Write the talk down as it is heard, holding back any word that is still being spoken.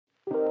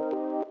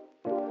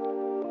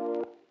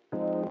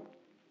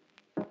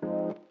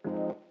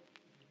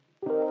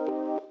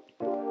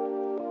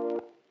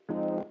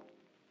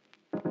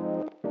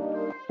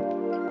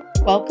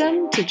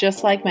Welcome to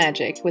Just Like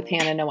Magic with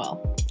Hannah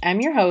Noel.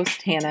 I'm your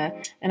host, Hannah,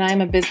 and I'm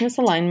a business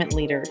alignment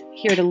leader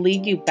here to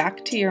lead you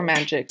back to your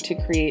magic to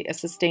create a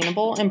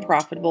sustainable and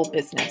profitable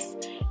business.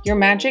 Your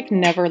magic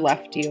never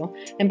left you,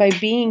 and by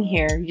being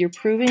here, you're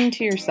proving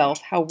to yourself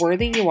how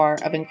worthy you are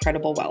of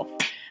incredible wealth.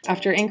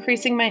 After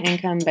increasing my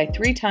income by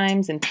 3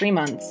 times in 3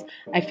 months,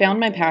 I found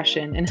my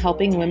passion in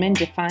helping women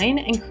define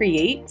and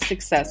create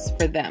success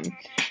for them.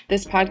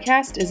 This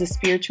podcast is a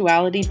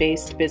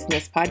spirituality-based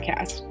business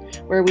podcast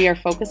where we are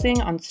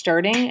focusing on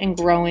starting and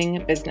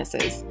growing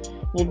businesses.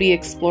 We'll be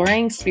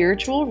exploring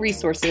spiritual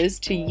resources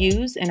to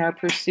use in our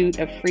pursuit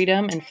of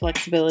freedom and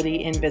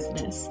flexibility in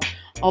business.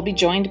 I'll be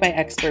joined by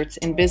experts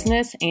in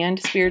business and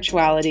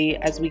spirituality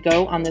as we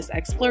go on this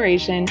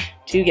exploration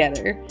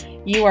together.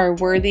 You are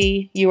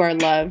worthy, you are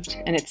loved,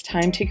 and it's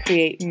time to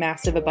create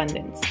massive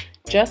abundance,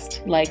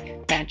 just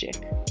like magic.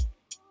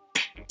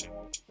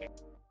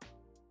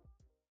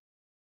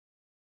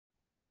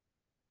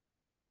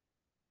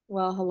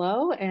 Well,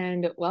 hello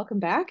and welcome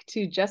back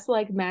to Just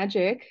Like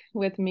Magic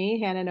with me,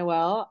 Hannah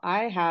Noel.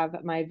 I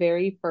have my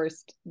very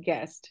first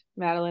guest.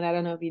 Madeline, I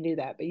don't know if you knew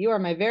that, but you are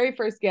my very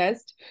first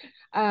guest.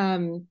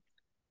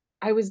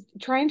 I was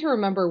trying to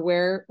remember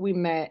where we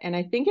met, and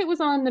I think it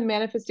was on the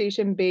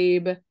Manifestation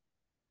Babe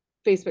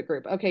Facebook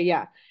group. Okay,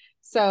 yeah.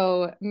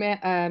 So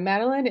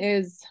Madeline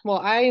is, well,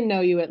 I know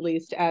you at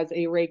least as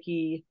a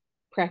Reiki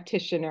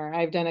practitioner.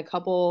 I've done a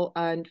couple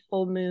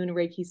full moon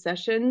Reiki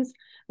sessions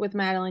with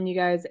Madeline, you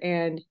guys,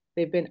 and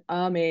they've been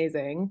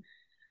amazing.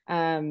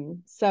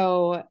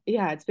 So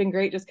yeah, it's been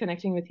great just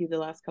connecting with you the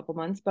last couple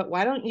months, but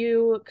why don't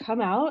you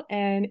come out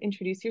and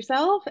introduce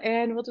yourself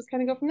and we'll just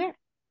kind of go from there.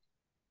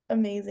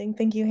 Amazing.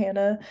 Thank you,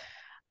 Hannah.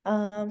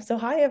 So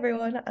hi,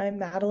 everyone. I'm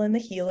Madeline the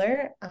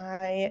Healer.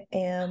 I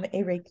am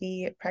a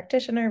Reiki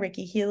practitioner,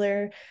 Reiki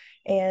healer,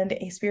 and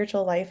a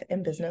spiritual life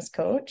and business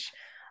coach.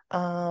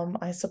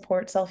 I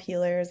support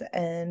self-healers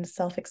and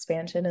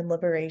self-expansion and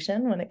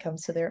liberation when it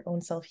comes to their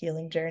own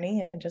self-healing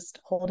journey and just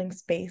holding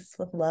space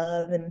with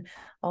love and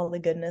all the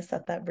goodness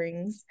that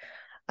brings.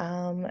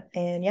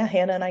 And yeah,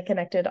 Hannah and I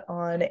connected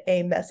on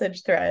a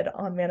message thread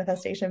on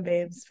Manifestation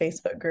Babe's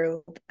Facebook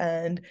group,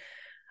 and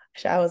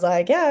I was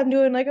like, yeah, I'm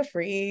doing like a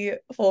free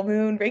full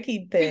moon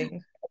Reiki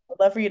thing.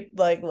 Love for you,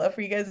 love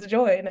for you guys to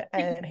join.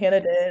 And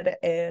Hannah did,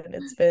 and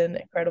it's been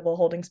incredible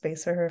holding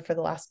space for her for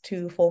the last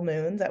 2 full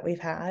moons that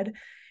we've had.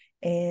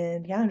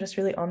 And yeah, I'm just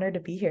really honored to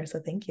be here. So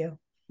thank you.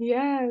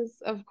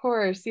 Yes, of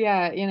course.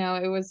 Yeah,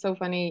 it was so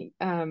funny.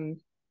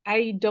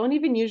 I don't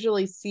even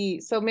usually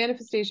see, so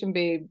Manifestation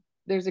Babe,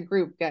 there's a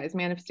group, guys,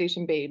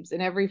 Manifestation Babes,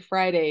 and every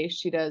Friday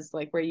she does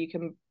like where you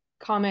can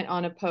comment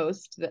on a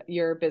post that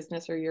your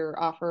business or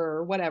your offer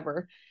or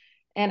whatever.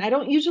 And I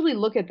don't usually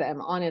look at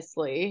them,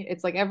 honestly.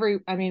 It's like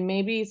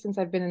maybe since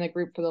I've been in the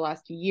group for the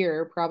last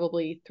year,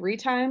 probably 3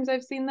 times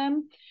I've seen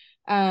them.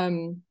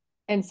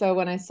 And so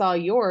when I saw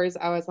yours,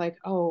 I was like,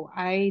 oh,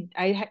 I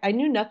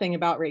knew nothing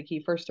about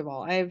Reiki, first of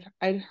all.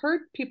 I'd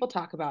heard people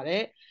talk about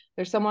it.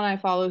 There's someone I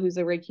follow who's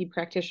a Reiki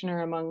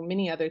practitioner among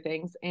many other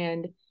things.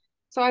 And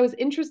so I was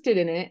interested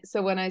in it.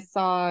 So when I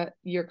saw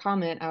your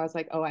comment, I was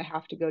like, oh, I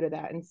have to go to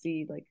that and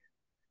see like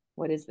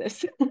what is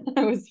this?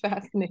 I was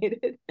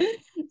fascinated.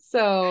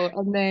 So,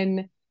 and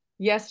then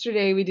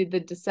yesterday we did the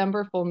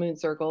December full moon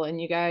circle, and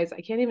you guys,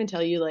 I can't even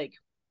tell you like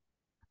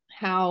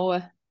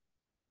how,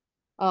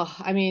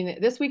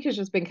 this week has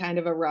just been kind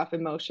of a rough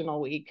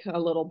emotional week, a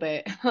little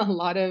bit, a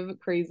lot of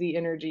crazy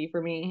energy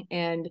for me.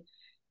 And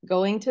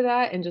going to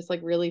that and just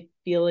like really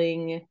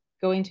feeling,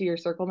 going to your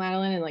circle,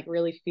 Madeline, and like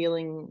really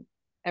feeling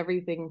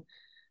everything,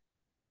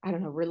 I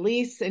don't know,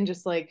 release and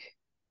just like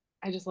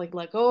I just like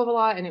let go of a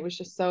lot, and it was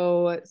just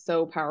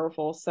so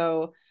powerful.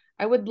 So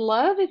I would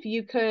love if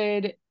you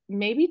could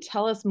maybe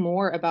tell us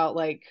more about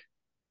like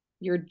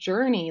your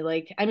journey.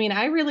 Like,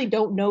 I really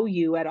don't know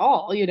you at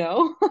all,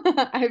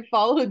 I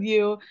followed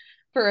you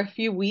for a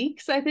few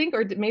weeks, I think,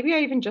 or maybe I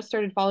even just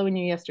started following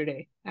you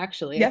yesterday.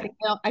 Actually, Yeah.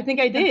 I think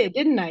I did,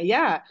 didn't I?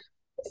 Yeah.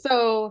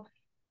 So,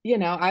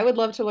 I would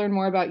love to learn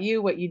more about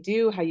you, what you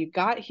do, how you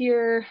got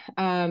here,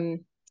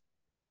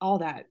 all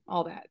that,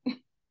 all that.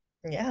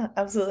 Yeah,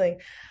 absolutely.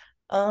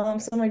 So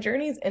my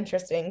journey is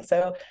interesting.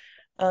 So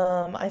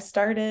I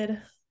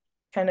started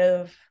kind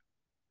of,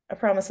 I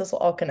promise this will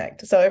all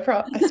connect. So I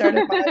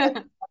started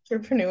my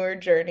entrepreneur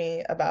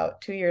journey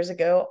about 2 years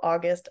ago,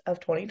 August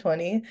of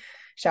 2020.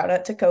 Shout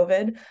out to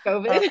COVID.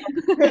 COVID.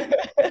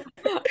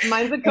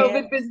 Mine's a COVID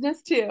And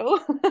business too.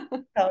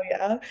 hell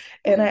yeah.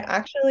 And I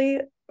actually,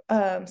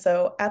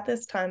 so at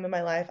this time in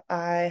my life,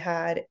 I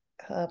had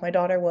my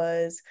daughter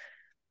was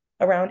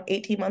around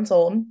 18 months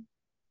old,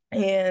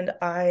 and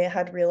I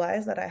had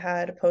realized that I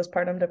had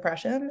postpartum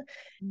depression,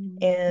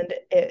 and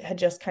it had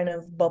just kind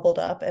of bubbled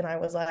up, and I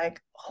was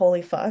like,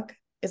 holy fuck.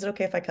 Is it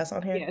okay if I cuss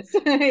on here? Yes.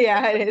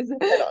 Yeah, it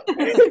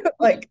Right on.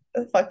 Like,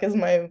 fuck is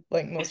my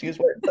like most used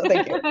word, so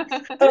thank you.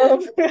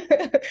 Um,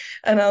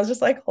 and I was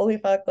just like, holy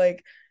fuck,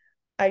 like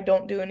I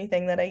don't do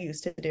anything that I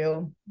used to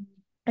do.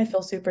 I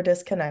feel super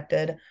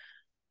disconnected.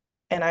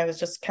 And I was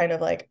just kind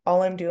of like,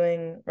 all I'm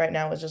doing right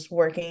now is just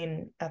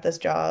working at this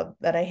job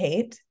that I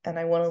hate and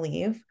I want to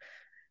leave.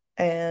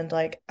 And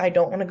like, I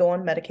don't want to go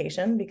on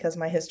medication because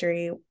my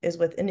history is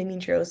with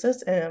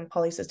endometriosis and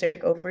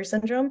polycystic ovary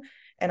syndrome.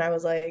 And I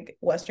was like,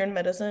 Western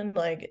medicine,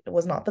 like,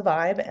 was not the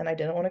vibe. And I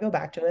didn't want to go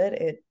back to it.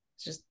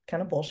 It's just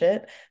kind of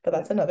bullshit, but Yeah.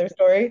 that's another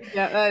story.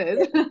 Yeah, that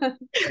is.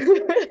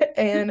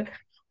 And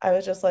I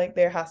was just like,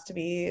 there has to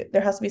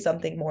be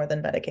something more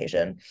than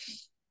medication.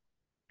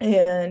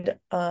 And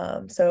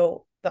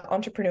so the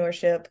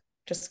entrepreneurship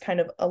just kind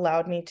of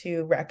allowed me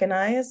to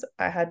recognize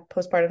I had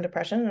postpartum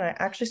depression, and I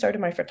actually started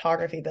my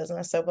photography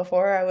business. So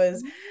before I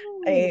was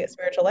Oh. a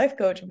spiritual life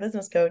coach, a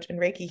business coach, and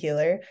Reiki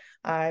healer,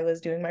 I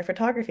was doing my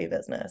photography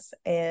business.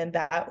 And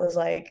that was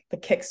like the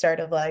kickstart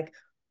of like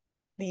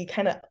the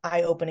kind of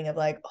eye opening of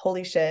like,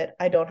 holy shit,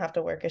 I don't have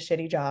to work a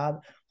shitty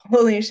job.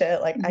 Holy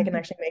shit, like I can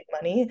actually make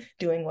money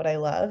doing what I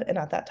love. And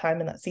at that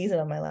time in that season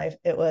of my life,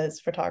 it was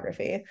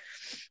photography.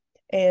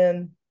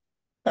 And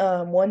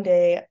one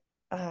day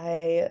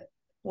I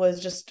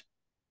was just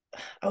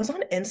I was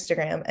on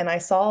Instagram and I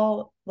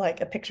saw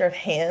like a picture of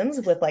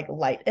hands with like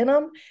light in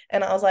them.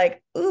 And I was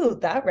like, ooh,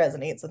 that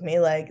resonates with me.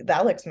 Like,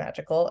 that looks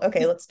magical.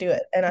 Okay, let's do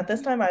it. And at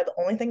this time, the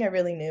only thing I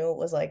really knew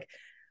was like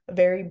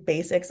very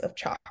basics of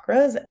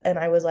chakras. And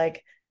I was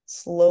like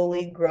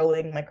slowly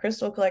growing my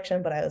crystal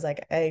collection, but I was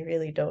like, I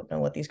really don't know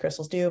what these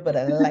crystals do, but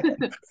I like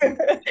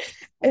them.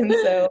 And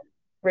so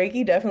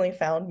Reiki definitely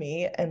found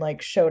me and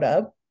like showed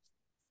up.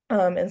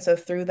 And so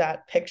through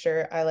that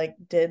picture, I like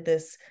did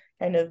this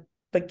kind of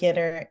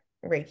beginner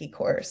Reiki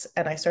course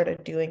and I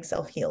started doing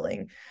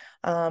self-healing.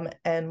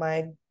 And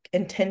my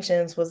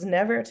intentions was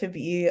never to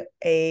be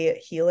a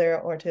healer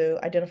or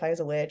to identify as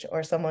a witch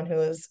or someone who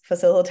is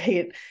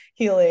facilitate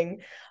healing.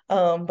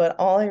 But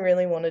all I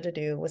really wanted to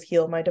do was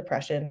heal my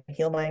depression,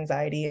 heal my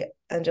anxiety,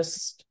 and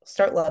just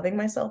start loving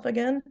myself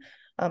again.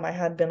 I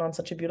had been on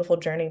such a beautiful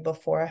journey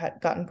before I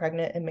had gotten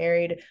pregnant and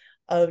married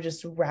of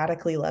just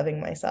radically loving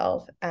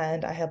myself.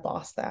 And I had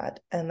lost that.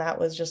 And that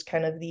was just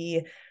kind of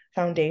the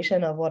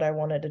foundation of what I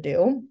wanted to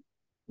do.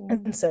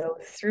 And so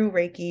through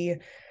Reiki,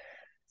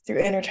 through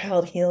inner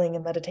child healing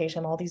and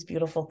meditation, all these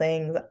beautiful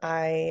things,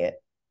 I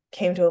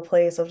came to a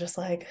place of just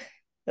like,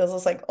 it was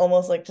just like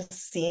almost like just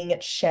seeing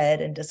it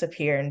shed and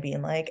disappear and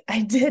being like,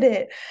 I did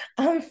it,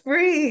 I'm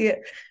free.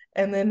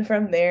 And then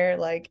from there,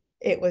 like,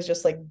 it was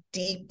just like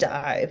deep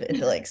dive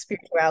into like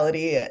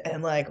spirituality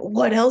and like,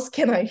 what else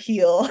can I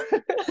heal?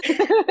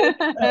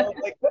 And so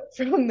like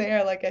from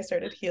there, like I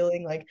started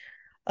healing like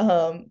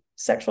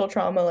sexual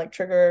trauma, like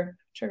trigger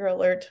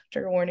alert,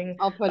 trigger warning.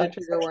 I'll put a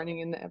trigger Sexual, warning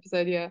in the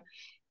episode. Yeah.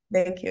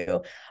 thank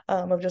you.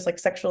 Of just like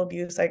sexual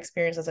abuse I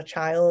experienced as a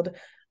child,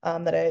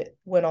 that I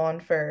went on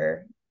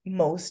for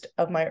most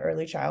of my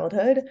early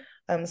childhood.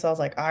 So I was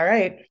like, all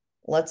right,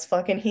 let's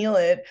fucking heal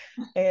it.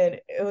 And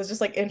it was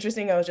just like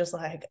interesting. I was just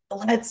like,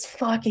 let's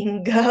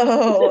fucking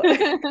go.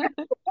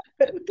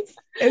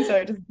 And so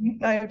I just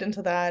dived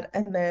into that.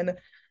 And then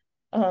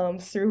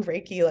through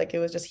Reiki, like it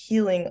was just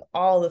healing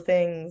all the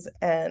things.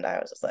 And I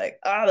was just like,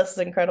 oh, this is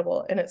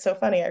incredible. And it's so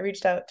funny. I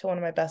reached out to one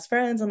of my best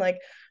friends and like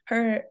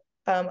her,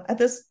 at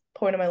this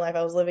point in my life,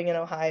 I was living in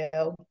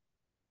Ohio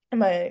and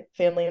my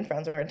family and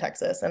friends were in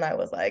Texas. And I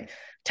was like,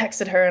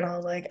 texted her and I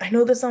was like, I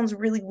know this sounds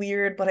really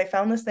weird, but I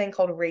found this thing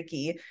called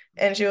Reiki.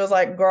 And she was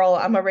like, girl,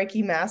 I'm a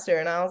Reiki master.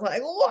 And I was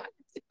like, what?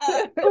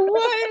 What?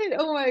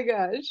 Oh my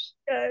gosh.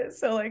 Yeah,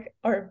 so like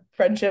our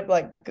friendship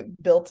like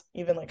built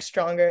even like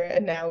stronger,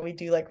 and now we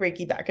do like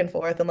Reiki back and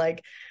forth, and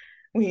like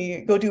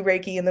we go do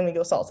Reiki and then we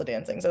go salsa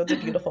dancing. So it's a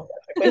beautiful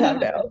friendship we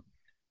have now.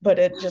 But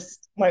it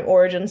just, my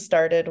origin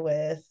started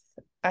with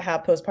I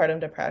have postpartum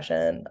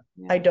depression.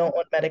 I Yeah. don't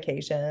want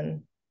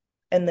medication.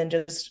 And then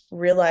just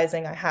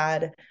realizing I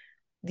had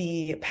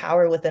the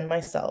power within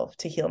myself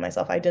to heal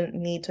myself. I didn't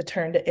need to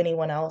turn to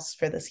anyone else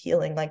for this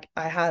healing. Like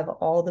I have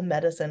all the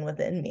medicine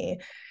within me.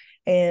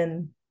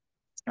 And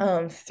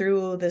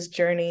through this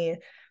journey,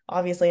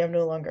 obviously I'm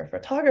no longer a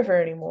photographer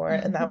anymore,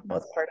 and that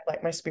was part of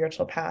like my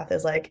spiritual path.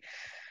 Is like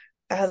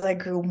as I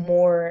grew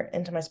more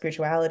into my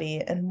spirituality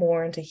and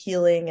more into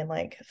healing and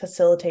like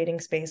facilitating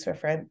space for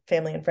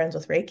family and friends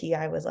with Reiki,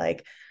 I was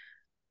like,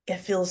 it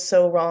feels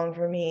so wrong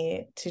for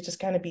me to just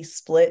kind of be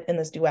split in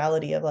this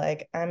duality of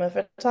like, I'm a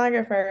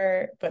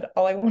photographer, but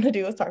all I want to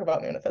do is talk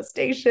about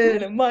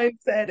manifestation and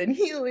mindset and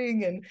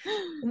healing and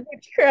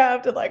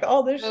witchcraft and like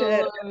all this I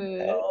shit. love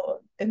And it. so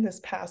in this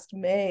past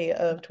May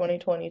of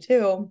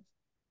 2022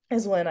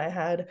 is when I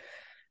had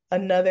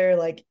another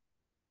like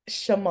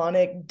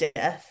shamanic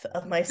death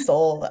of my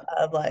soul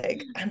of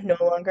like, I'm no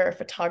longer a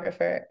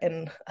photographer.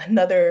 And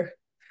another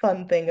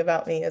fun thing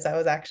about me is I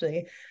was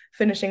actually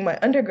finishing my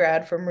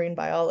undergrad for marine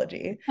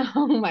biology.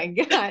 Oh my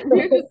God.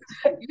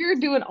 You're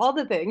doing all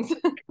the things.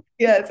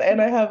 Yes,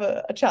 and I have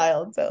a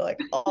child, so like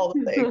all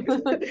the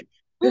things.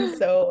 And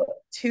so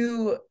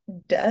two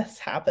deaths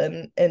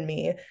happen in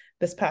me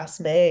this past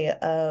May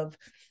of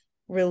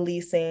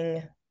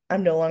releasing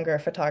I'm no longer a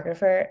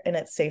photographer, and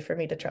it's safe for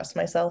me to trust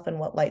myself and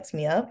what lights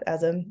me up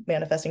as a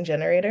manifesting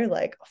generator,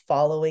 like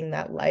following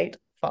that light,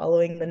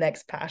 following the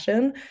next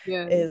passion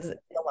Yeah. is in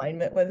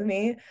alignment with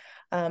me.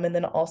 And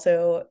then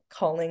also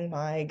calling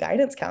my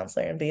guidance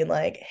counselor and being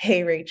like,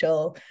 hey,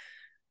 Rachel,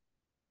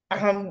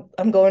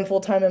 I'm going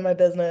full time in my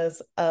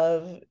business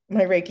of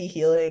my Reiki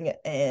healing,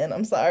 and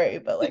I'm sorry,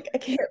 but like I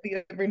can't be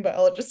a marine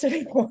biologist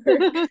anymore.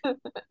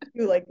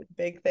 Do like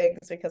big things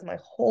because my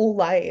whole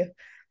life,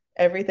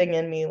 everything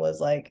in me was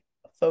like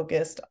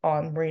focused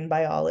on marine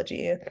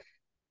biology.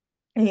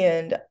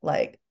 And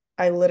like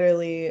I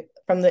literally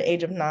from the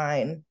age of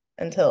 9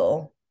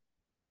 until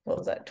what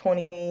was that,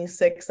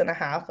 26 and a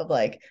half of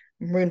like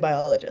marine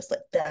biologist, like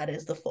that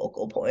is the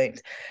focal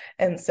point.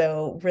 And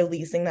so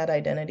releasing that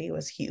identity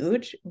was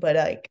huge, but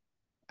like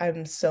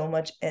I'm so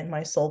much in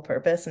my soul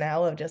purpose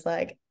now of just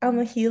like I'm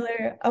a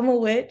healer, I'm a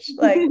witch,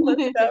 like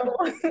let's go.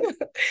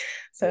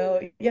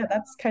 So yeah,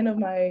 that's kind of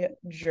my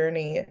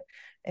journey.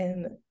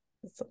 And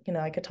you know,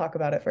 I could talk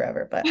about it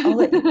forever, but I'll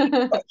let you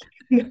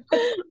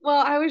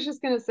Well, I was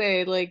just gonna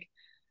say, like,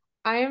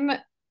 I'm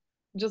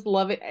just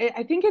love it.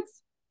 I think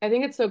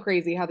it's so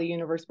crazy how the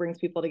universe brings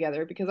people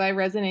together because I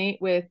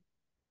resonate with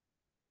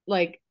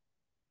like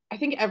I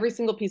think every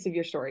single piece of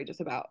your story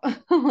just about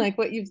like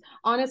what you've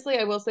honestly,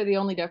 I will say the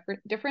only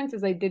difference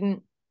is I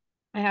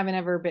haven't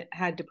ever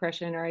had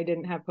depression or I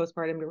didn't have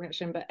postpartum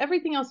depression, but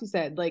everything else you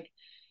said, like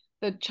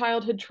the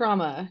childhood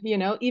trauma, you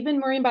know, even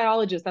marine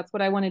biologist, that's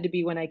what I wanted to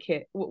be when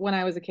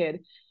I was a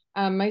kid.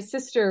 My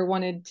sister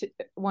wanted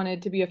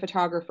to be a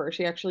photographer.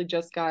 She actually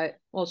just got,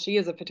 well, she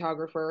is a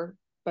photographer,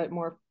 but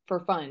more for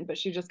fun, but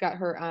she just got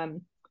her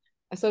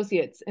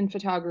associates in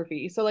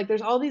photography. So like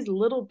there's all these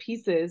little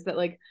pieces that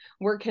like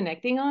we're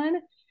connecting on.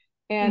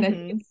 And I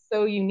think mm-hmm. it's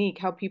so unique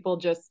how people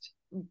just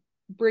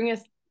bring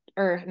us,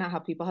 or not how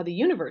people, how the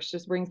universe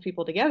just brings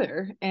people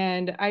together.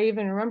 And I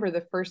even remember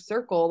the first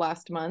circle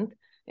last month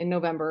in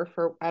November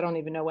for, I don't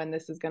even know when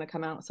this is going to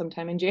come out,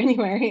 sometime in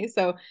January.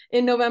 So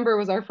in November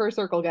was our first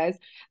circle, guys.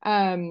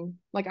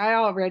 Like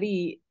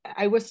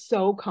I was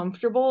so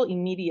comfortable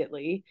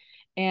immediately.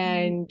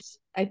 And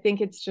I think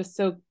it's just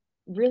so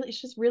really, it's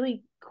just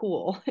really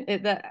cool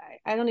that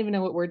I don't even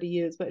know what word to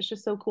use, but it's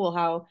just so cool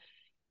how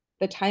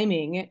the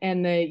timing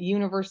and the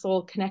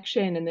universal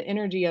connection and the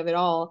energy of it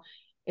all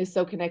is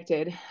so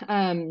connected.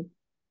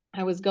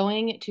 I was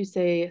going to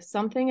say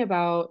something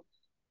about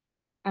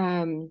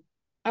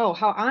oh,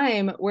 how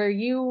I'm where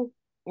you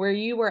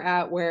were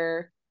at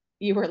where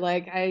you were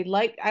like I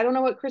don't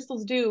know what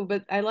crystals do,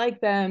 but I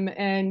like them,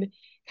 and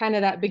kind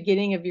of that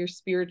beginning of your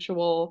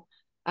spiritual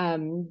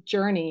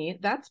journey.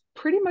 That's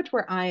pretty much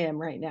where I am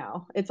right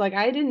now. It's like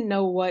I didn't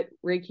know what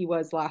Reiki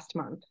was last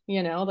month,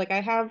 you know? Like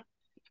I have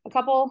a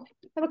couple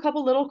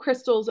little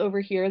crystals over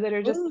here that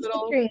are just Ooh,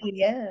 little. citrine,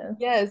 yeah.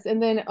 Yes,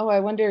 and then I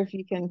wonder if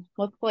you can,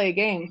 let's play a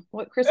game.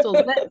 What crystal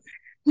is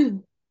this?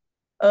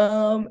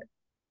 um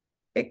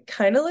It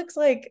kind of looks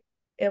like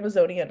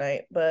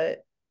Amazonianite,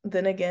 but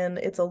then again,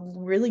 it's a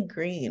really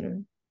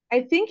green.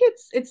 I think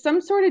it's some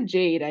sort of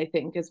jade, I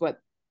think is what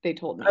they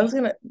told I was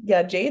me. gonna,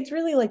 yeah, jade's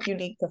really like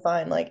unique to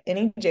find. Like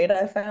any jade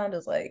I found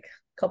is like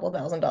a couple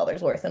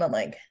 $1,000 worth, and I'm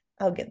like,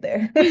 I'll get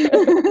there.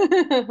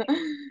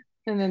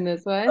 And then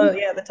this Oh one,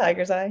 yeah, the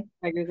tiger's eye.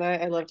 tiger's eye.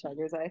 I love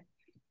tiger's eye.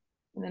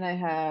 And then I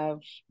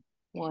have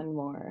one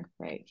more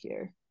right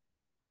here.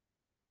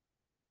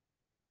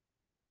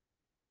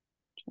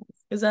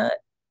 Is that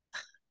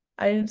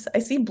I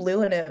see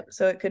blue in it,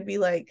 so it could be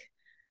like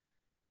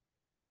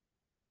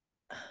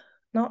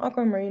not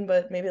aquamarine,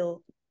 but maybe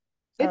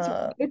It's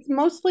uh it's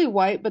mostly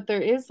white, but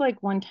there is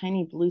like one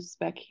tiny blue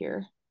speck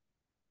here.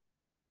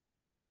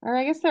 Or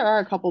I guess there are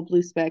a couple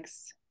blue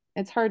specks.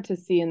 It's hard to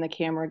see in the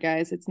camera,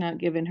 guys. It's not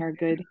giving her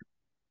good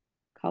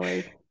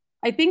colors.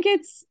 I think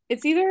it's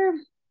either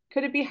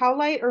could it be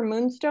howlite or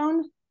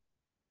moonstone?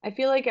 I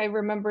feel like I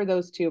remember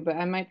those two, but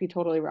I might be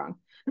totally wrong.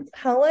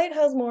 howlite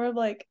has more of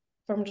like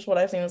from just what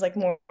I've seen is like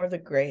more of the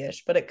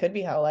grayish, but it could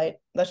be howlite.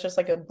 That's just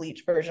like a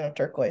bleach version of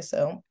turquoise,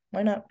 so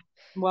why not?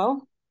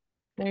 Well,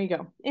 there you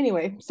go.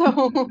 Anyway,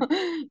 so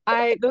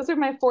I those are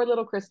my four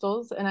little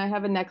crystals, and I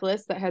have a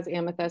necklace that has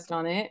amethyst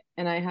on it,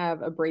 and I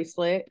have a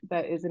bracelet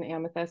that is an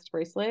amethyst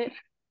bracelet.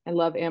 I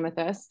love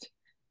amethyst.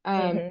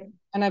 Um, Mm-hmm.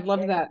 and I've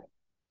loved Yeah, that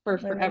for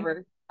my ring.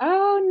 forever.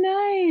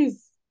 Oh,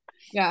 nice.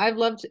 Yeah, I've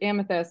loved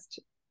amethyst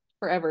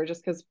forever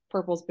just because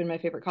purple's been my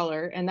favorite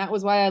color, and that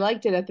was why I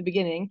liked it at the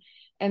beginning.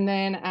 And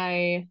then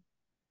I,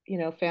 you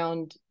know,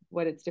 found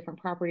what its different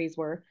properties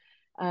were.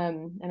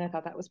 And I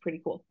thought that was pretty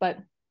cool. But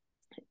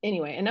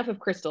anyway, enough of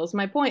crystals.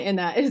 My point in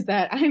that is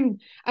that I'm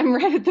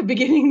right at the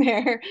beginning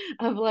there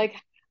of like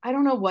I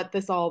don't know what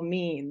this all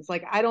means.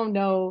 Like I don't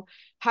know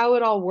how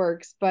it all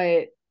works,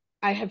 but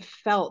I have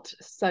felt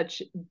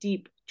such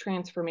deep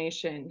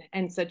transformation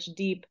and such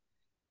deep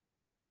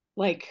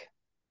like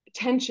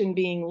tension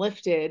being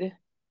lifted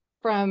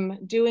from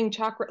doing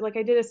chakra. Like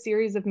I did a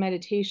series of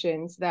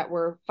meditations that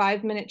were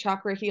 5-minute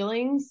chakra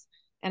healings,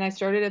 and I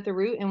started at the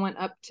root and went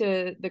up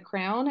to the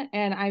crown,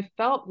 and I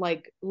felt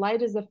like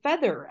light as a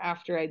feather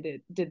after I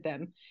did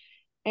them.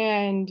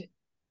 And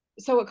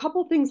so a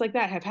couple things like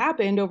that have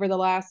happened over the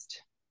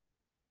last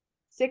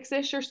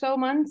 6-ish or so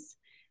months,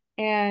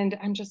 And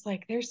I'm just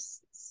like,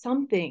 there's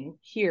something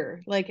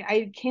here. Like,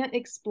 I can't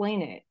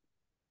explain it.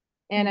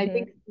 And I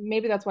think Mm-hmm.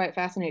 maybe that's why it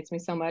fascinates me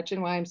so much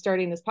and why I'm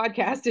starting this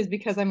podcast is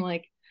because I'm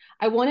like,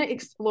 I want to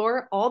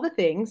explore all the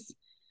things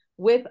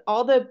with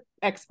all the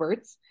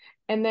experts.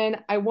 And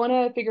then I want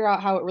to figure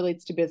out how it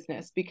relates to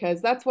business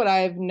because that's what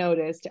I've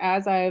noticed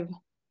as I've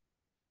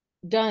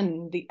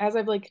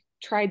like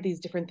tried these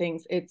different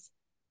things. It's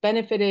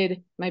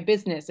benefited my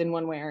business in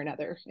one way or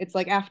another. It's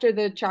like after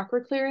the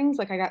chakra clearings,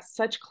 like I got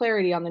such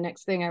clarity on the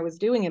next thing I was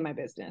doing in my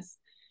business.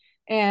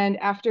 And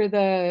after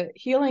the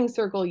healing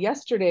circle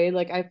yesterday,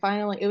 like I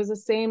finally, it was the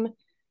same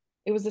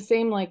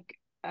like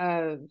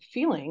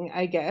feeling,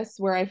 I guess,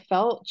 where I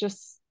felt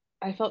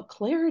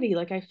clarity.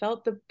 Like I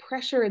felt the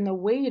pressure and the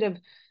weight of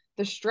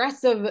the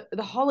stress of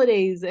the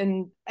holidays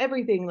and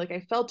everything. Like I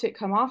felt it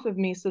come off of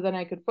me so then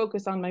I could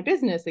focus on my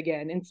business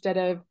again instead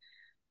of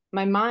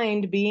my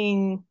mind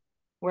being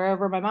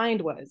wherever my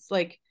mind was.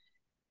 Like,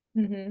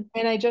 Mm-hmm.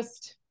 and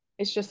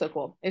it's just so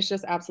cool. It's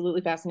just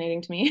absolutely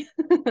fascinating to me.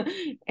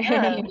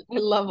 Yeah. And I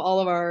love all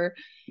of our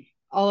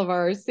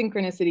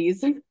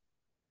synchronicities.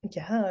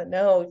 Yeah,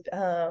 no,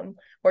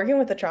 working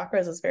with the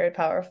chakras is very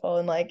powerful.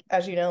 And like,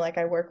 as you know, like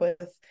I work with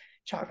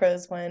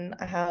chakras when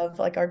I have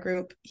like our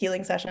group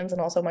healing sessions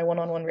and also my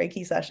one-on-one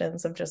Reiki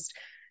sessions of just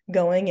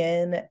going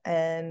in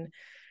and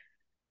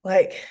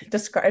like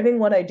describing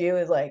what I do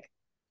is like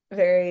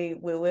very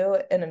woo-woo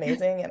and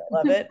amazing and I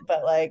love it.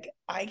 But like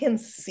I can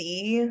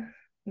see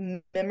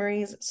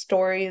memories,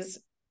 stories,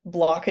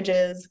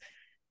 blockages.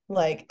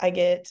 Like I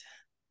get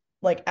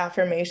like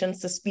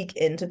affirmations to speak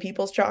into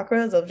people's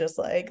chakras of just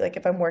like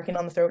if I'm working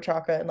on the throat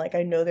chakra and like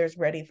I know there's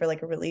ready for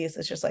like a release,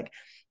 it's just like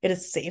it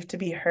is safe to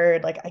be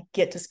heard. Like I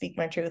get to speak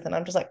my truth and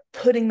I'm just like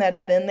putting that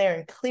in there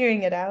and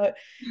clearing it out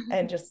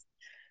and just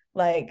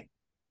like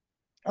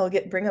I'll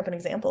bring up an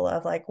example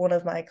of like one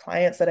of my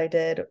clients that I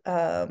did.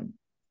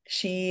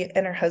 She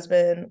and her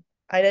husband,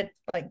 I did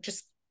like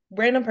just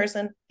random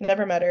person,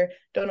 never met her,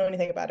 don't know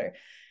anything about her.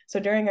 So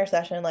during our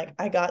session, like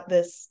I got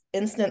this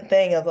instant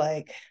thing of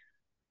like,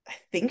 I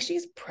think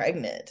she's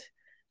pregnant,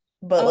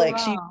 but Oh like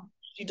wow.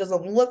 she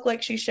doesn't look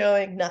like she's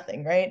showing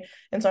nothing, right?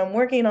 And so I'm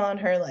working on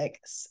her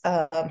like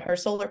her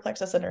solar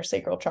plexus and her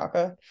sacral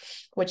chakra,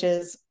 which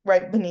is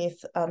right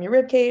beneath your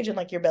rib cage and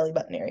like your belly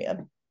button area.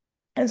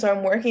 And so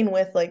I'm working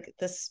with like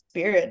the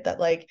spirit that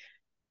like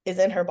is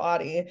in her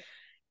body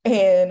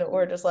and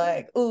we're just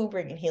like, ooh,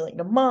 bringing healing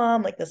to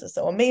mom, like this is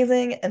so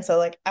amazing. And so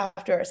like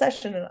after our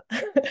session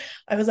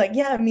I was like,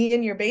 yeah, me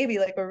and your baby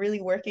like we're really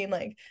working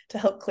like to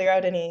help clear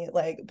out any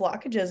like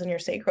blockages in your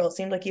sacral. It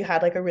seemed like you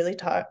had like a really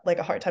like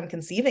a hard time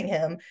conceiving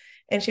him.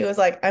 And she was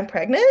like, I'm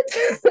pregnant.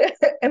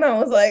 And I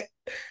was like,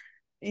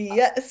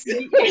 yes.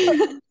 You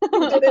didn't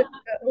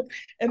know.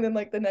 And then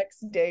like the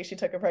next day she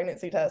took a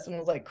pregnancy test and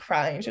was like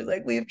crying. She was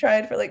like, we've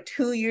tried for like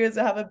 2 years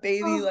to have a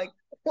baby. Oh, Like,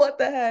 what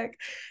the heck?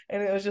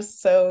 And it was just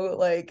so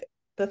like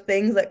the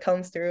things that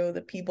comes through,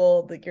 the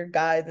people, like your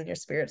guides and your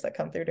spirits that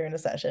come through during the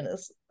session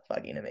is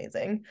fucking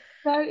amazing.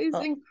 that is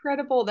Um,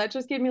 incredible. That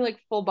just gave me like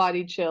full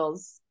body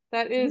chills.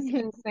 That is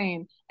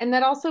insane. And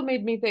that also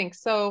made me think.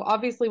 So,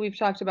 obviously, we've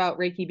talked about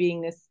Reiki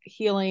being this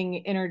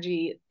healing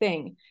energy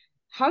thing.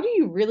 How do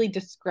you really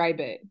describe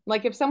it?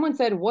 Like, if someone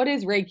said, what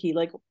is Reiki?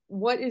 Like,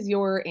 what is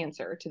your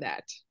answer to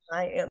that?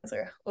 my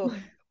answer. Oh,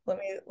 let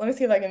me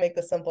see if I can make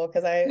this simple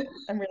because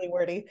I'm really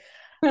wordy.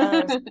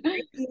 So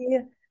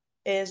Reiki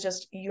is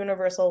just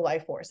universal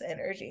life force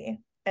energy.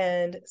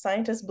 And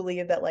scientists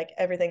believe that like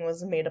everything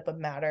was made up of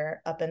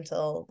matter up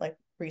until like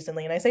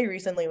recently. And I say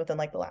recently within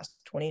like the last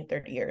 20,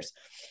 30 years.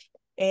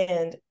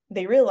 And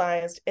they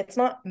realized it's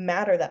not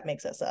matter that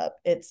makes us up.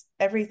 It's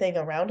everything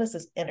around us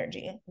is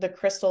energy. The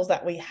crystals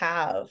that we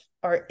have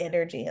are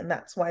energy. And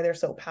that's why they're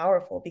so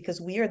powerful because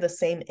we are the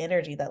same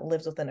energy that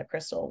lives within a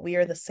crystal. We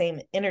are the same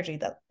energy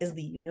that is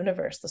the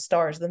universe, the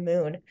stars, the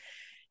moon.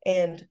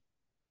 And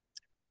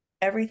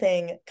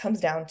everything comes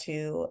down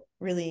to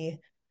really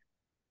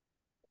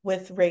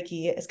with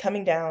Reiki is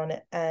coming down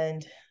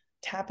and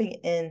tapping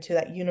into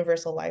that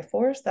universal life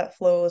force that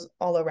flows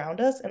all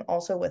around us and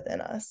also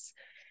within us.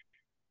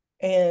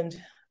 And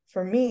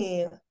for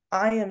me,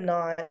 I am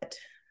not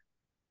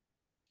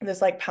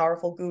this like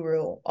powerful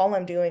guru. All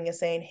I'm doing is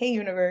saying, hey,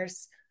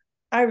 universe,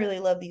 I really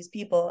love these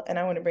people and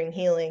I want to bring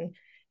healing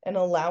and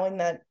allowing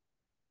that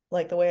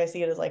like the way I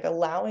see it is like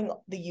allowing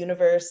the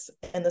universe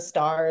and the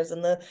stars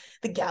and the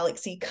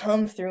galaxy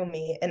come through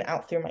me and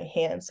out through my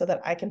hands so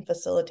that I can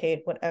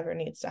facilitate whatever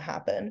needs to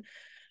happen.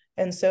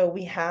 And so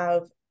we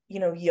have,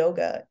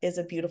 yoga is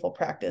a beautiful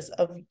practice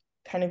of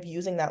kind of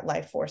using that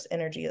life force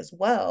energy as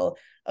well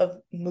of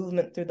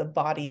movement through the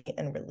body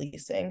and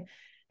releasing.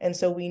 And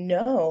so we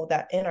know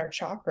that in our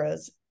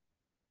chakras,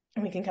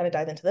 and we can kind of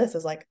dive into this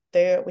is like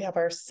there we have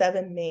our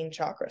 7 main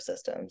chakra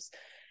systems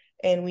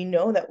and we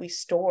know that we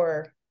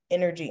store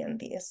energy in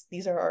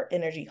these are our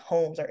energy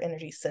homes, our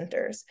energy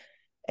centers.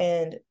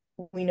 And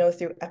we know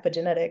through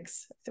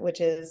epigenetics, which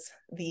is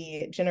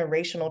the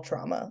generational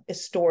trauma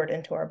is stored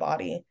into our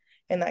body,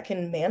 and that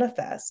can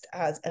manifest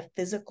as a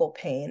physical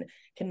pain,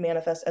 can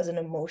manifest as an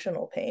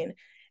emotional pain.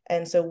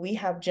 And so we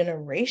have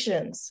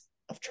generations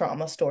of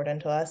trauma stored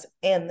into us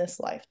and this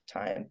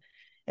lifetime.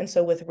 And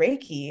so with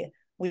Reiki,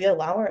 we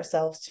allow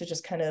ourselves to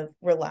just kind of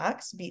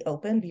relax, be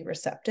open, be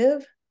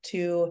receptive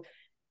to,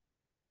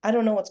 I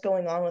don't know what's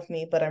going on with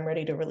me, but I'm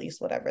ready to release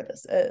whatever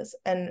this is.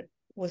 And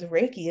with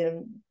Reiki,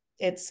 and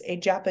it's a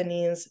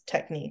Japanese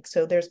technique.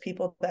 So there's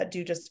people that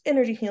do just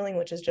energy healing,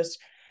 which is just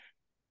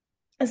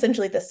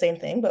essentially the same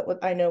thing. But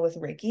what I know with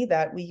Reiki,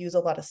 that we use a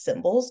lot of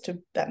symbols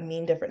that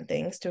mean different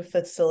things to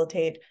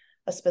facilitate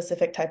a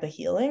specific type of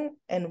healing.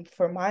 And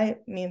for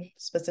me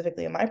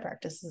specifically in my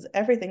practices,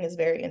 everything is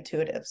very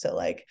intuitive. So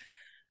like,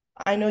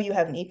 I know you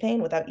have knee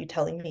pain without you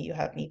telling me you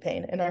have knee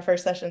pain. In our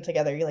first session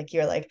together,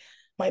 you're like,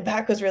 my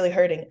back was really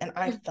hurting. And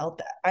I felt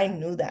that. I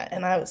knew that.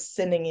 And I was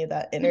sending you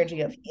that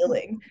energy of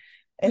healing.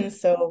 And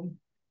so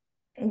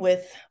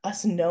with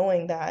us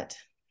knowing that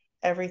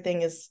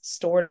everything is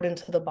stored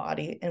into the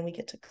body and we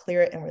get to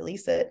clear it and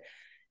release it,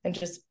 and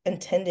just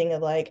intending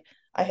of like,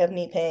 I have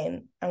knee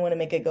pain, I want to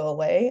make it go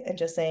away, and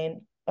just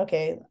saying,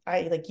 okay,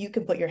 I like, you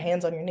can put your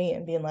hands on your knee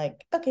and being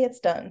like, okay, it's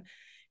done.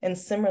 And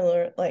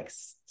similar, like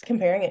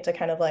comparing it to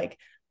kind of like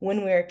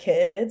when we were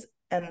kids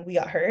and we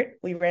got hurt,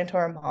 we ran to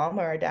our mom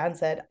or our dad and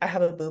said, I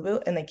have a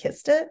boo-boo, and they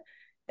kissed it,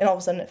 and all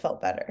of a sudden it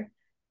felt better.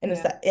 And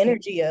it's Yeah. that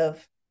energy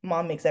of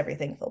mom makes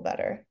everything feel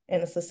better.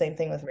 And it's the same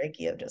thing with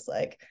Reiki of just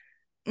like,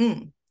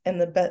 and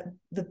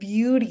the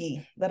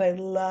beauty that I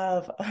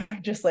love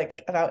just like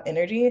about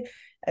energy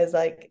is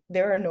like,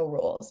 there are no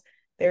rules.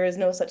 There is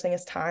no such thing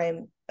as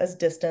time, as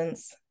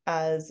distance,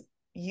 as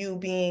you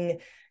being,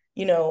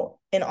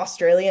 in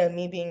Australia and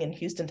me being in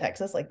Houston,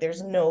 Texas. Like,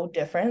 there's no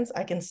difference.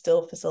 I can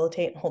still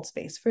facilitate and hold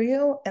space for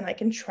you, and I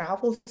can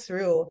travel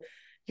through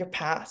your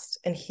past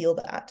and heal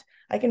that.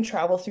 I can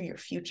travel through your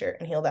future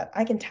and heal that.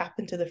 I can tap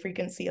into the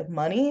frequency of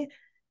money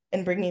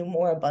and bring you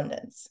more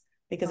abundance,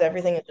 because Wow.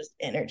 everything is just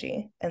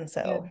energy. And Yeah.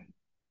 so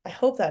I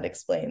hope that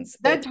explains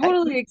That it.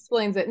 totally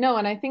explains it. No,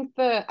 and I think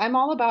I'm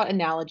all about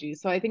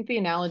analogies. So I think the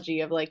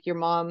analogy of like your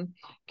mom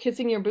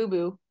kissing your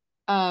boo-boo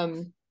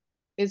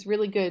is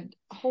really good.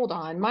 Hold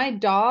on. My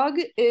dog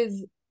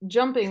is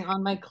jumping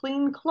on my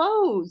clean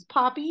clothes.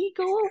 Poppy,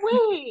 go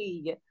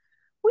away.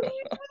 What are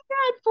you doing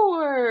that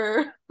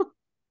for?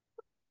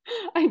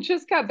 I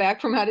just got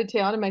back from out of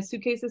town and my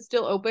suitcase is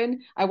still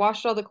open. I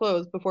washed all the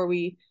clothes before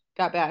we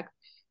got back.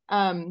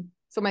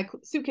 So my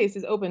suitcase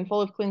is open,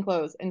 full of clean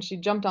clothes, and she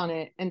jumped on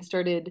it and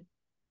started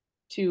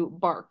to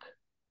bark.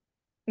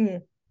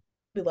 Mm,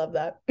 we love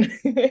that.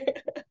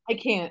 I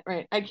can't,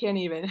 right? I can't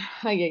even.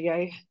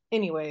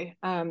 Anyway,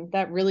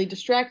 that really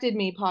distracted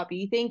me,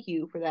 Poppy. Thank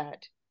you for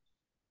that.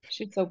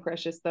 She's so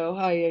precious though.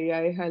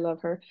 I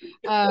love her.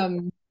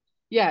 Um,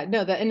 yeah,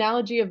 no, the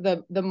analogy of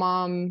the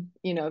mom,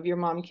 of your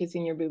mom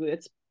kissing your boo-boo,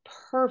 it's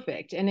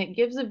perfect. And it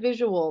gives a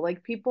visual.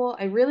 Like people,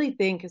 I really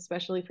think,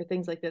 especially for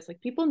things like this,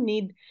 like people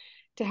need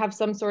to have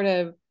some sort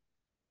of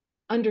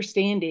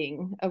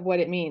understanding of what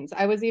it means.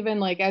 I was even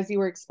like, as you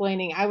were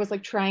explaining, I was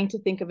like trying to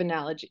think of an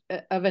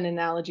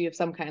analogy of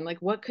some kind. Like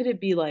what could it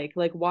be like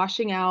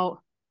washing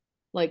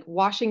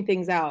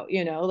things out,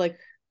 like,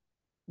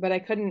 but I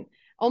couldn't.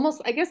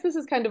 Almost, I guess this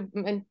is kind of,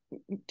 and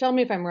tell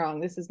me if I'm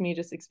wrong, this is me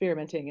just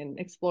experimenting and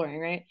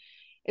exploring, right?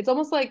 It's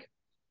almost like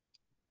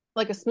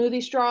a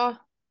smoothie straw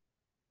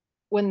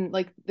when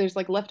like there's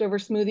like leftover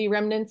smoothie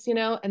remnants,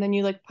 and then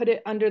you like put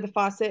it under the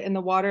faucet and the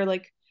water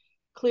like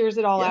clears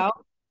it all Yeah.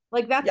 out.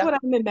 Like that's Yeah. what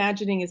I'm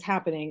imagining is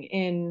happening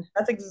in.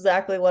 That's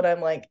exactly what I'm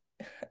like.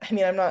 I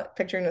mean, I'm not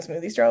picturing a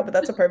smoothie straw, but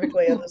that's a perfect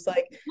way of just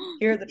like,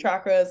 here are the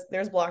chakras,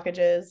 there's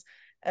blockages,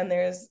 and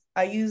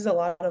I use a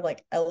lot of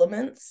like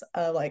elements,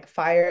 like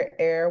fire,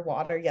 air,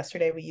 water.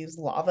 Yesterday we used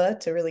lava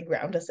to really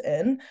ground us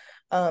in.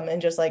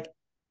 And just like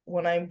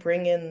when I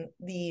bring in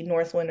the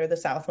north wind or the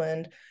south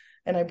wind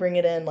and I bring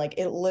it in, like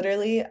it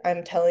literally,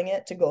 I'm telling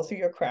it to go through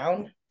your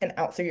crown and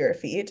out through your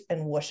feet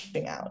and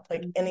whooshing out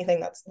like anything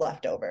that's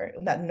left over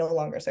that no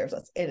longer serves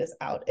us. It is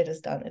out, it is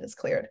done, it is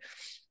cleared.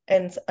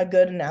 And a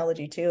good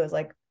analogy too is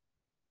like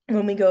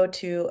when we go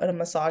to a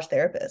massage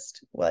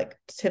therapist, like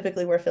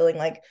typically we're feeling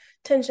like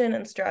tension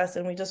and stress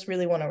and we just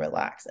really want to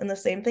relax. And the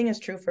same thing is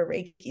true for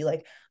Reiki.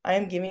 Like I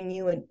am giving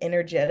you an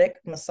energetic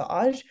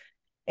massage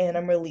and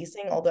I'm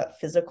releasing all that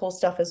physical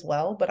stuff as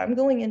well, but I'm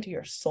going into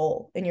your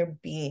soul and your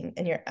being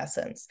and your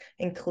essence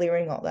and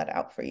clearing all that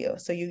out for you.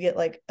 So you get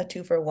like a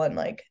 2-for-1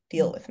 like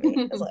deal with me.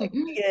 It's like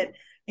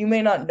you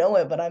may not know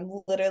it, but I'm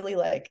literally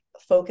like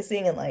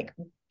focusing and like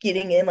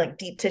getting in like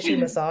deep tissue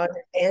massage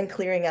and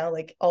clearing out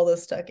like all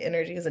those stuck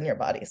energies in your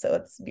body. So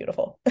it's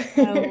beautiful.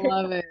 I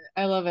love it.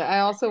 I love it. I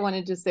also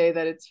wanted to say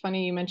that it's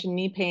funny you mentioned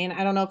knee pain.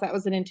 I don't know if that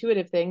was an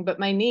intuitive thing, but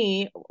my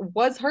knee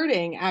was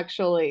hurting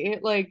actually.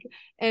 Like,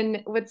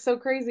 and what's so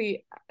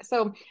crazy,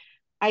 so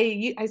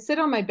I sit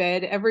on my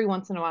bed every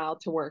once in a while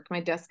to work. My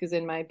desk is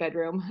in my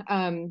bedroom.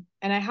 And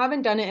I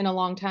haven't done it in a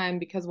long time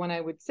because when I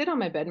would sit on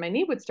my bed, my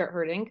knee would start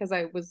hurting because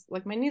I was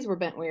like my knees were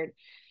bent weird.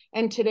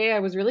 And today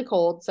I was really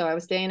cold, so I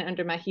was staying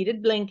under my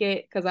heated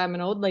blanket because I'm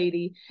an old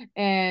lady,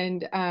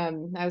 and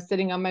I was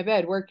sitting on my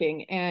bed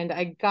working. And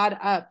I got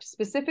up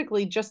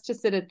specifically just to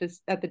sit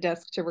at the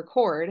desk to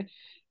record,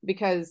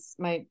 because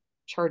my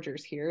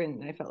charger's here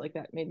and I felt like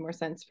that made more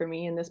sense for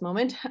me in this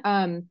moment.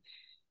 And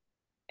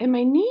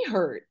my knee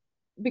hurt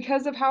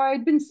because of how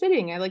I'd been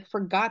sitting. I like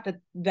forgot that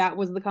that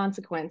was the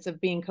consequence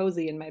of being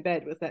cozy in my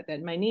bed, was that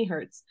then my knee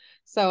hurts.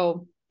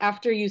 So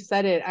after you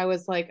said it, I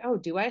was like, oh,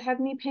 do I have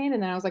knee pain?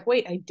 And then I was like,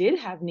 wait, I did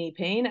have knee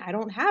pain. I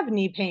don't have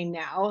knee pain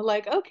now.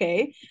 Like,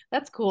 okay,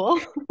 that's cool.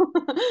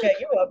 Yeah,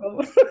 you're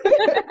welcome.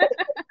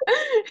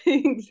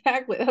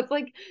 Exactly. That's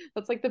like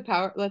the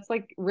power. That's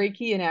like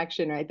Reiki in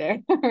action right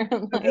there.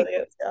 It Like really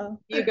is, yeah.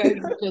 you guys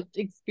just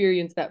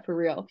experienced that for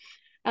real.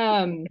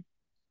 Um,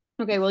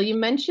 okay, well, you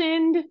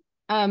mentioned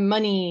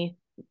money,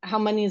 how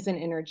money is an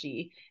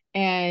energy.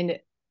 And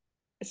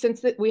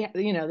since that we,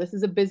 this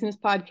is a business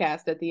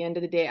podcast at the end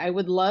of the day, I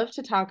would love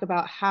to talk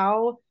about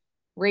how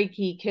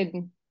Reiki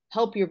can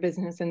help your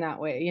business in that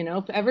way.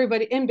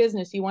 Everybody in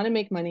business, you want to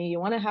make money, you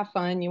want to have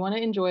fun, you want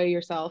to enjoy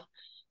yourself.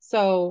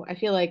 So I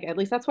feel like at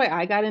least that's why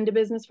I got into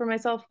business for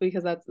myself,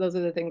 because those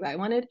are the things I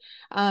wanted.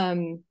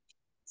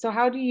 So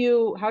how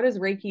does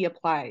Reiki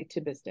apply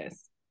to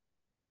business?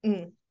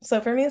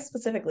 So for me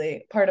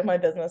specifically, part of my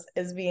business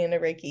is being a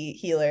Reiki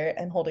healer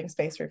and holding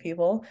space for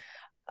people.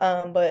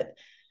 But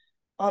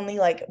on the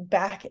like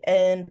back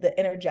end, the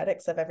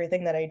energetics of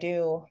everything that I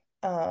do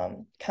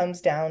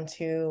comes down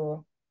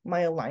to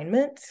my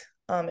alignment.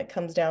 It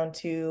comes down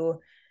to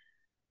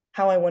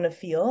how I want to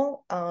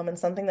feel. And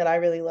something that I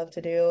really love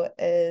to do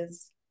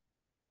is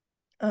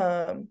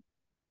um,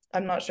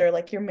 I'm not sure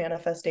like your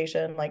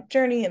manifestation like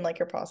journey and like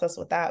your process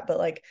with that, but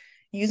like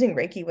using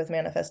Reiki with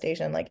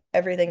manifestation, like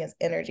everything is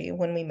energy.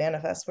 When we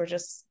manifest, we're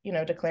just,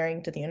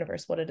 declaring to the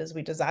universe what it is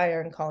we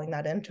desire and calling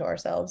that into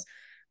ourselves.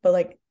 But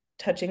like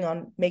touching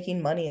on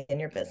making money in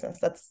your business,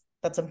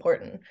 that's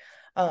important.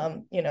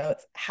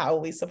 It's how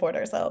we support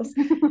ourselves.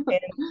 And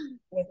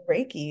with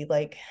Reiki,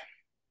 like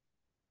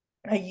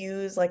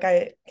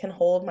I can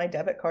hold my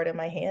debit card in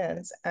my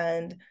hands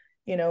and,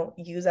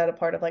 use that a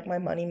part of like my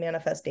money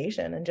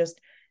manifestation and just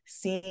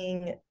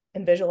seeing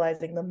and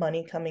visualizing the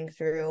money coming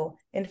through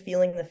and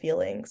feeling the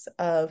feelings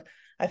of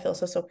I feel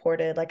so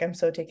supported, like I'm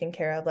so taken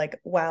care of, like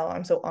wow,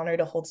 I'm so honored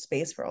to hold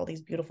space for all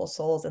these beautiful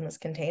souls in this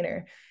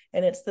container.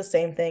 And it's the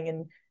same thing.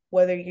 And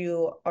whether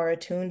you are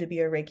attuned to be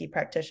a Reiki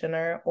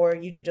practitioner or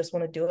you just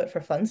want to do it for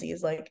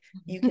funsies, like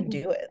you can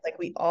do it. Like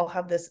we all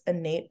have this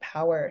innate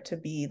power to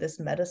be this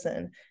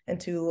medicine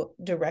and to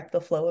direct the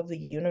flow of the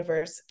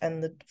universe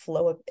and the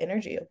flow of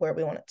energy of where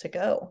we want it to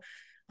go.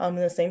 And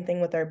the same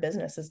thing with our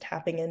business is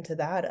tapping into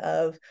that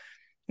of,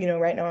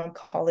 right now I'm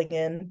calling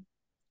in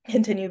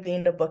continue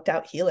being a booked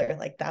out healer.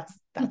 Like that's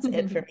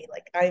it for me.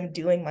 Like I'm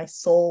doing my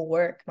soul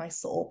work, my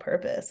soul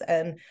purpose,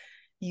 and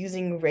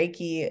using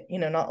Reiki,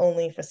 not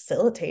only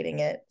facilitating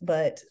it,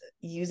 but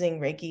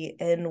using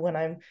Reiki in when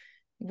I'm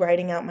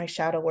writing out my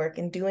shadow work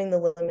and doing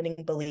the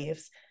limiting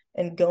beliefs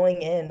and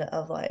going in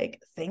of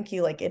like, thank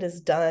you, like it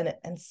is done,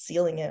 and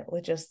sealing it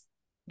with just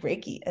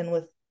Reiki. And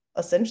with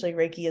essentially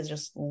Reiki is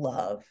just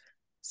love.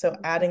 So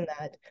adding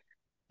that,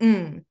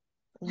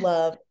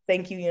 love,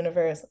 thank you,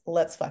 universe,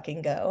 let's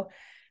fucking go.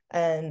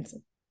 And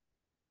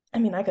I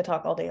mean, I could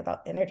talk all day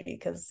about energy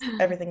because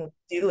everything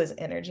we do is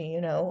energy,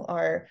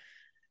 our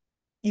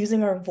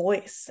using our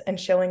voice and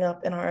showing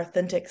up in our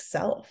authentic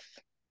self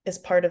is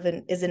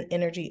an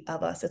energy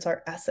of us. It's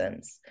our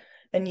essence.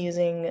 And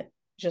using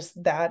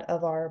just that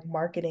of our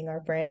marketing, our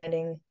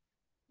branding,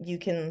 you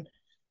can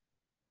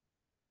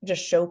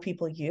just show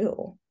people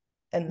you.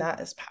 And that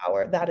is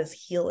power. That is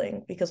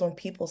healing. Because when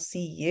people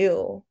see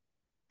you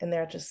and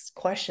they're just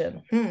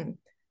question,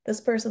 this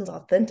person's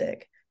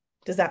authentic.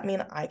 Does that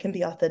mean I can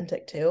be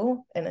authentic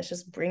too? And it's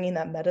just bringing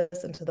that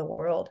medicine to the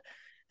world.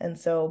 And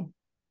so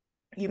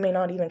you may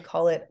not even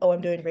call it, oh,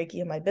 I'm doing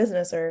Reiki in my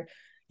business or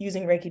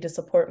using Reiki to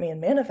support me in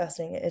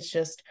manifesting. It's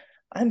just,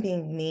 I'm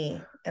being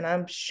me and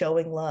I'm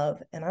showing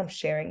love and I'm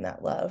sharing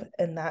that love.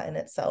 And that in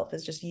itself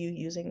is just you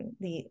using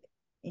the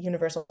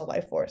universal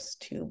life force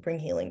to bring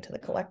healing to the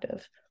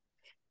collective.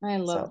 I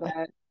love So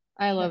that.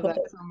 I I love hope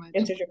that that so much.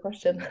 answers your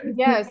question.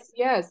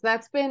 Yes.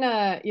 That's been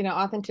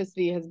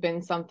authenticity has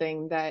been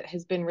something that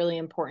has been really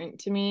important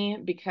to me,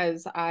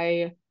 because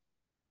I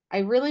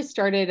really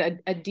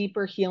started a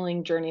deeper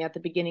healing journey at the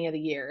beginning of the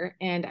year.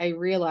 And I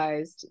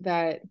realized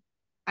that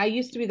I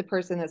used to be the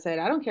person that said,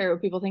 I don't care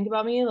what people think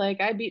about me.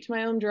 Like I beat to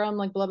my own drum,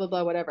 like blah, blah,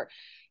 blah, whatever.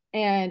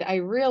 And I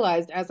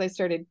realized as I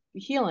started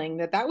healing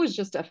that that was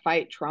just a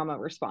fight trauma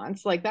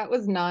response. Like that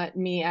was not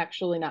me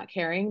actually not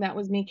caring. That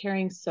was me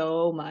caring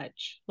so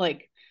much.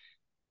 Like,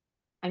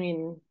 I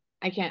mean,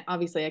 I can't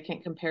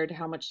compare to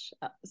how much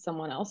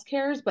someone else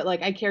cares, but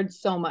like I cared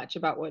so much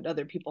about what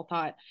other people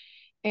thought.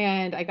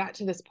 And I got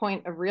to this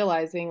point of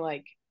realizing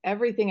like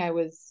everything I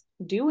was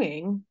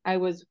doing, I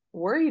was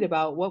worried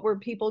about what were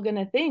people going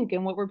to think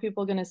and what were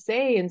people going to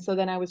say. And so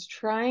then I was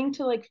trying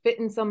to like fit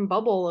in some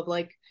bubble of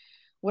like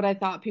what I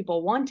thought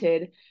people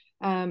wanted.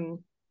 And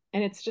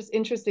it's just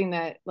interesting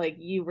that like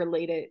you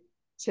relate it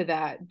to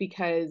that,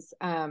 because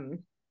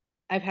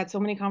I've had so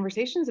many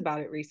conversations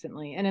about it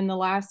recently. And in the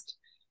last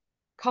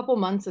couple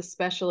months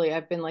especially,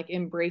 I've been like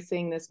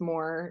embracing this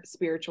more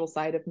spiritual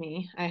side of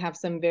me. I have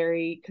some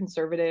very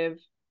conservative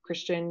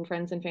Christian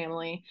friends and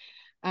family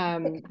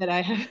that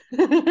I have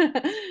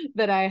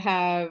that I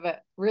have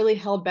really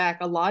held back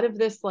a lot of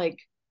this like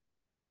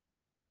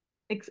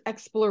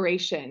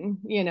exploration,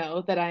 you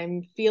know, that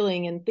I'm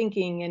feeling and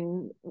thinking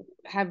and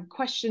have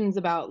questions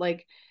about.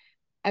 Like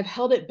I've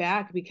held it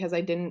back because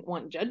I didn't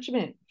want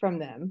judgment from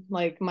them.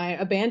 Like my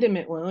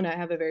abandonment wound, I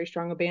have a very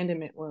strong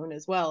abandonment wound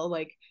as well.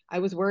 Like I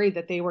was worried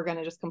that they were going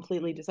to just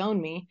completely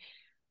disown me.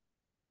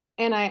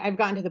 And I've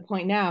gotten to the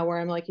point now where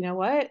I'm like, you know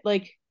what?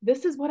 Like,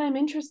 this is what I'm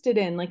interested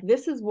in. Like,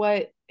 this is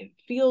what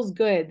feels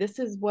good. This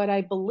is what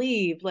I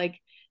believe. Like,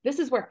 this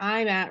is where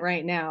I'm at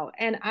right now.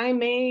 And I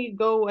may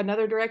go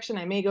another direction.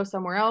 I may go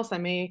somewhere else.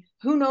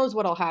 Who knows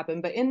what'll happen.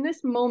 But in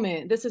this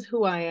moment, this is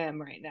who I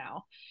am right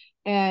now.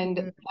 And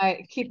Mm.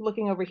 I keep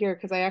looking over here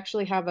because I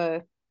actually have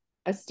a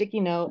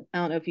sticky note. I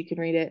don't know if you can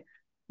read it.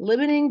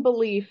 Limiting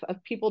belief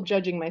of people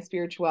judging my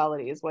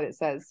spirituality is what it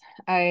says.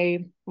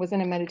 I was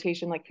in a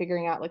meditation, like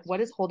figuring out like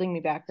what is holding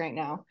me back right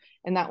now.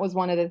 And that was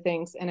one of the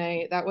things. And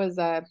I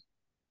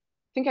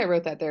think I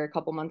wrote that there a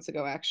couple months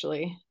ago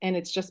actually. And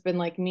it's just been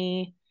like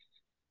me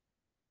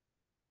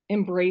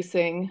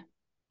embracing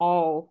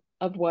all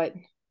of what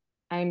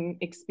I'm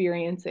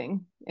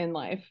experiencing in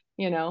life,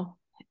 you know?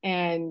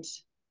 And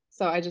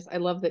so I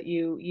love that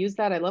you use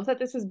that. I love that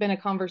this has been a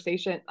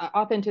conversation.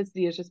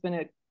 Authenticity has just been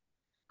a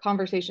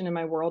conversation in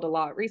my world a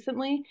lot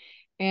recently.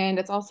 And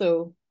it's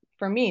also,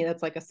 for me,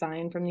 that's like a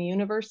sign from the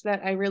universe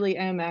that I really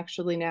am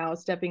actually now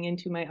stepping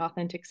into my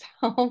authentic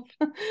self.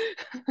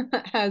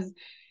 as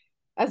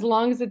as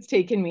long as it's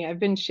taken me. I've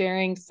been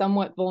sharing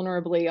somewhat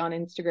vulnerably on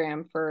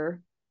Instagram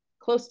for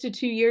close to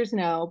 2 years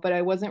now, but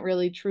I wasn't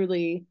really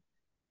truly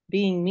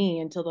being me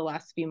until the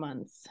last few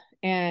months.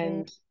 Mm.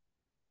 And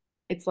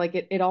it's like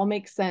it all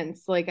makes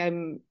sense. Like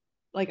I'm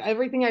like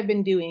everything I've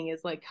been doing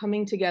is like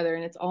coming together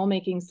and it's all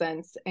making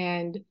sense.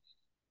 And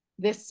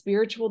this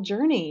spiritual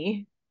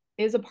journey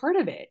is a part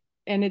of it.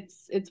 And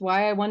it's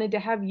why I wanted to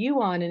have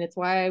you on, and it's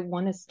why I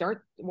want to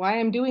start, why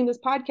I'm doing this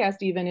podcast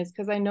even, is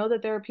because I know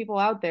that there are people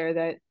out there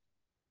that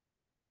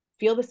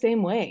feel the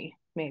same way,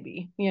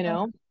 maybe, you Oh,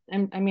 know.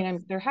 And I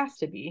mean, there has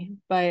to be.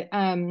 But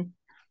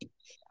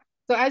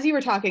so as you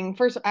were talking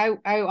first,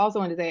 I also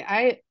wanted to say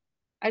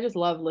I just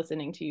love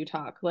listening to you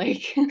talk,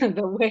 like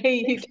the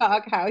way you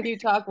talk, how you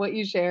talk, what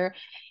you share.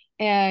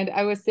 And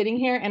I was sitting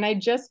here and I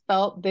just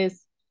felt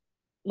this,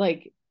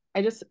 like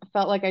I just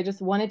felt like I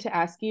just wanted to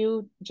ask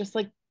you, just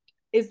like,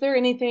 is there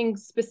anything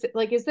specific,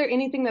 like is there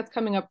anything that's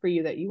coming up for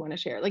you that you want to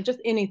share, like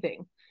just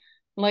anything,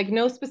 like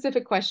no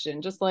specific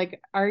question, just like,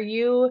 are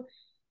you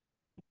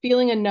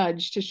feeling a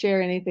nudge to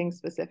share anything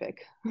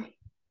specific?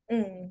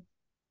 mm.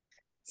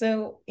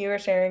 So you were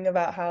sharing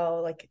about how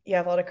like you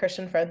have a lot of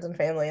Christian friends and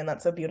family, and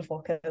that's so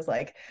beautiful because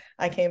like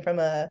I came from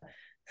a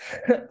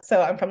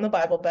so I'm from the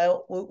Bible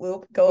Belt, whoop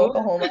whoop, go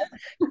Oklahoma.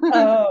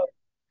 Oh,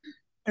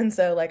 and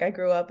so like I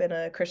grew up in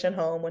a Christian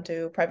home, went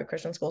to private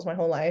Christian schools my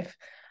whole life.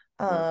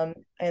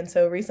 And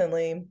so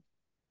recently,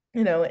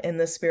 you know, in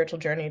this spiritual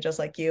journey, just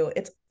like you,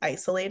 it's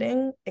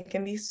isolating. It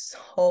can be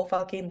so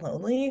fucking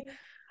lonely.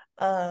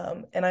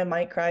 And I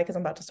might cry because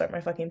I'm about to start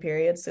my fucking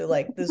period. So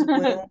like this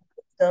womb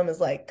wisdom is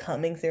like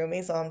coming through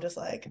me. So I'm just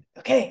like,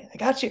 okay, I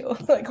got you.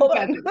 Like, You hold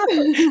got on.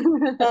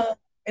 this.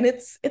 And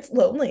it's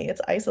lonely,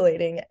 it's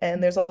isolating,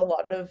 and there's a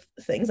lot of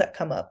things that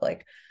come up,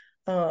 like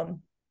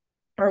um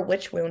our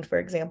witch wound, for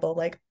example.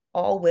 Like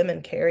all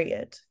women carry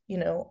it, you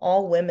know,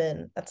 all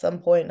women at some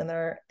point in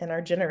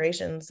our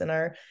generations and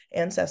our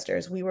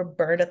ancestors, we were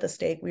burned at the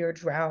stake, we were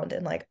drowned.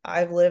 And like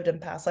I've lived in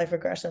past life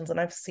regressions and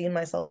I've seen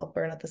myself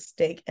burn at the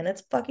stake, and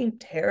it's fucking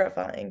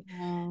terrifying.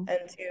 Wow.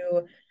 And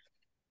to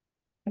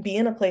be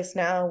in a place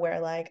now where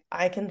like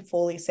I can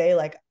fully say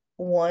like,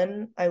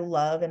 one, I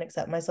love and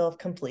accept myself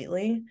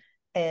completely,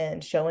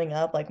 and showing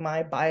up, like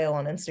my bio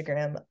on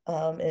Instagram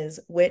is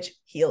witch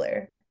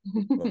healer.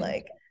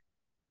 Like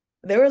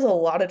there was a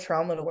lot of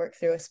trauma to work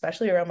through,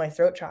 especially around my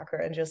throat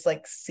chakra, and just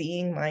like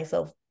seeing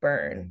myself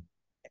burn.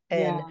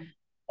 And Yeah.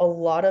 a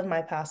lot of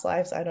my past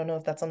lives, I don't know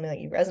if that's something that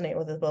you resonate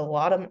with, but a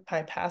lot of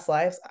my past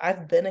lives,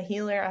 I've been a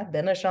healer, I've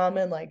been a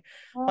shaman. Like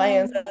my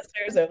Um,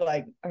 ancestors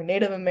are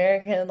Native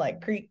American,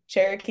 like Creek,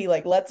 Cherokee,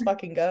 like let's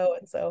fucking go.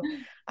 And so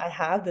I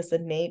have this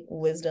innate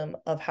wisdom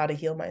of how to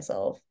heal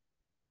myself,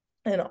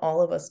 and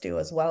all of us do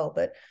as well.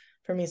 But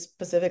for me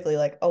specifically,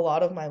 like a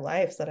lot of my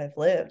lives that I've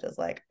lived is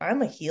like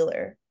I'm a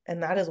healer,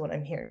 and that is what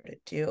I'm here to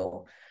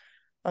do.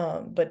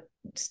 But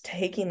just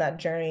taking that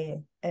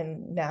journey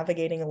and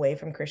navigating away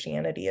from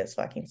Christianity is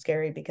fucking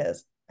scary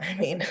because I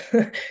mean,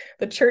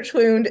 the church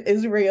wound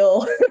is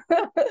real.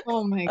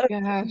 oh my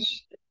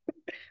gosh.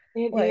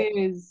 It Like,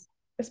 is.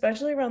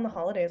 especially around the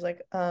holidays,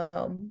 like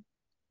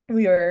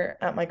we were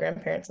at my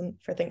grandparents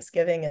and for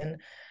Thanksgiving,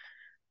 and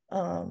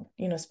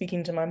you know,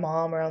 speaking to my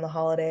mom around the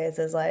holidays,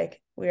 is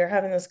like we were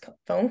having this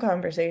phone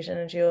conversation,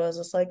 and she was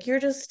just like, you're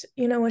just,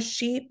 you know, a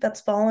sheep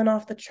that's fallen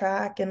off the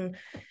track, and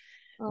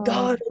Oh.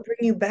 God will bring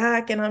you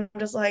back. And I'm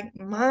just like,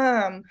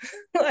 Mom,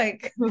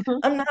 like,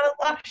 I'm not a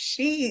lost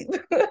sheep.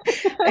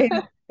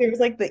 And there's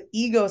like the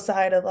ego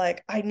side of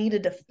like, I need to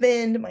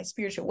defend my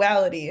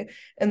spirituality.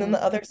 And then Yeah.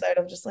 the other side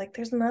of just like,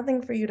 there's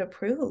nothing for you to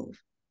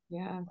prove.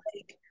 Yeah.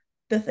 Like,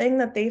 the thing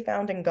that they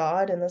found in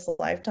God in this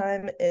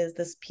lifetime is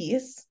this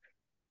peace.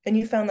 And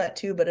you found that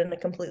too, but in a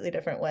completely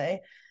different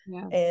way.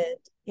 Yeah. And,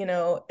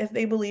 if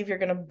they believe you're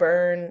going to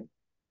burn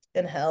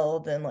in hell,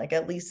 then like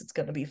at least it's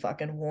gonna be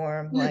fucking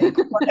warm, like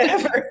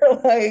whatever.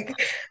 Like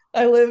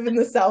I live in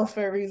the South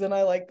for a reason.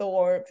 I like the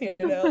warmth.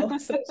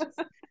 So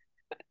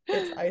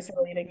it's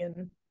isolating,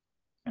 and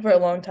for a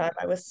long time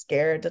I was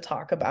scared to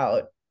talk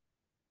about,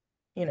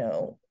 you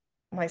know,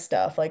 my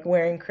stuff, like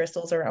wearing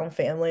crystals around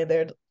family.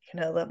 They're,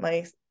 that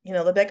my,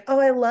 they're like, oh,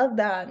 I love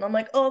that. And I'm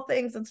like, oh,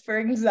 thanks. It's for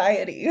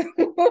anxiety.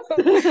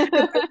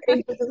 It's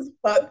anxious as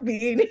fuck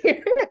being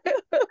here.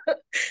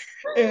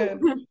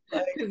 And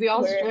like Because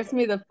y'all wearing stress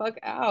me the fuck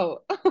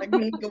out. like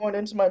me going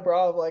into my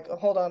bra of like, oh,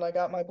 hold on, I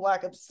got my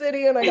black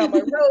obsidian, I got my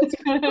rose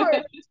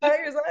quartz,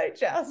 tiger's eye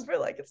jasper,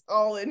 like it's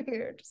all in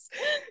here, just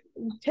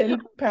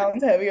 10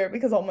 pounds heavier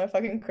because all my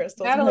fucking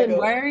crystals. I'm like, Madeline, oh,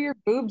 why are your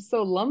boobs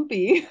so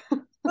lumpy?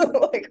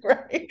 like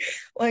right,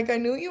 like I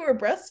knew you were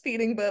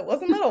breastfeeding, but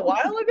wasn't that a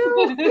while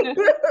ago?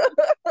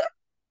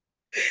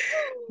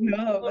 No,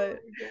 Oh but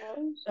my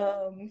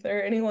gosh. if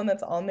there anyone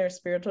that's on their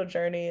spiritual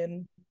journey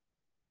and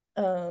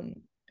um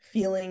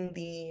feeling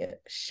the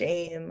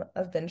shame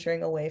of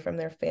venturing away from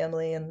their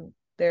family and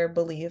their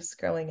beliefs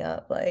growing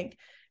up, like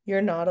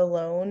you're not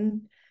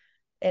alone,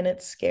 and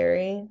it's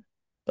scary,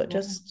 but Yeah.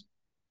 just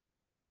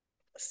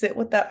sit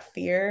with that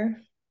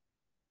fear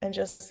and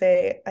just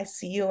say, I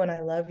see you and I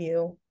love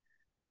you,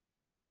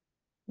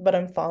 but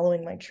I'm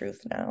following my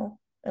truth now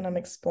and I'm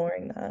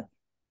exploring that,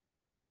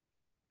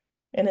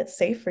 and it's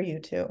safe for you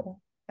too,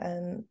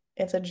 and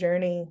it's a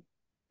journey,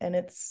 and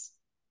it's,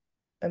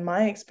 in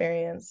my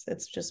experience,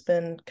 it's just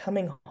been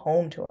coming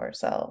home to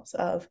ourselves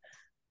of,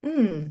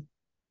 hmm,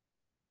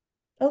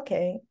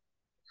 okay,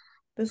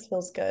 this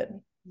feels good.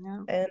 Yeah.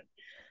 And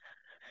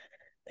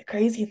the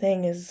crazy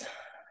thing is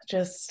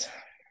just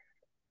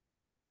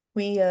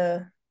we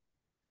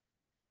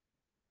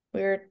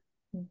we're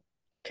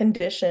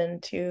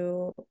conditioned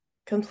to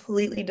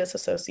completely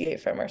disassociate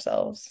from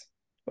ourselves.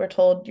 We're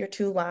told you're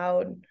too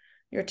loud,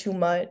 you're too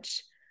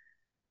much.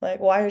 Like,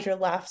 why is your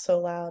laugh so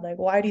loud? Like,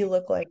 why do you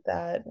look like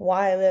that?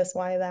 Why this?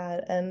 Why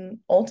that? And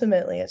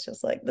ultimately, it's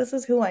just like, this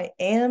is who I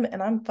am.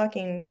 And I'm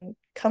fucking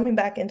coming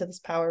back into this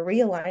power,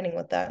 realigning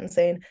with that and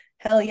saying,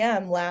 hell yeah,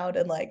 I'm loud.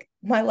 And like,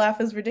 my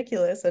laugh is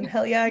ridiculous. And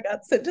hell yeah, I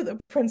got sent to the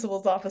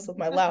principal's office with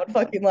my loud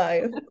fucking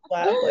laugh.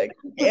 Like,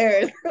 who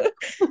cares?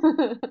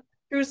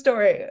 True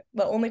story.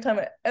 The only time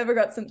I ever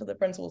got sent to the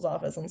principal's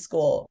office in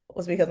school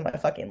was because of my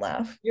fucking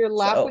laugh. Your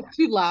laugh was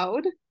So, too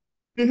loud?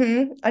 I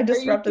Are you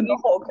disrupted the kidding?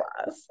 whole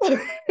class.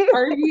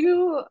 Are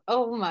you?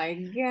 Oh my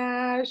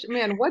gosh.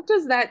 Man, what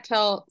does that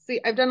tell? See,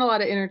 I've done a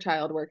lot of inner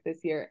child work this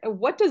year.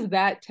 What does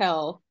that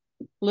tell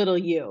little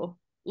you?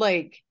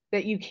 Like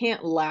that you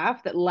can't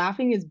laugh, that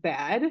laughing is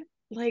bad?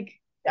 Like,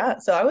 Yeah,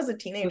 so I was a go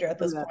teenager at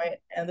through this that. point,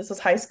 and this was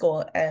high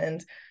school,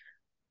 and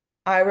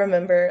I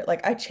remember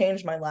like I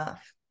changed my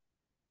laugh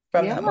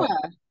from Yeah. that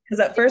moment.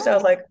 Because at first Yeah. I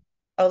was like,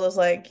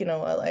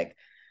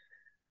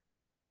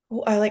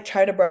 I like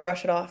try to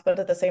brush it off, but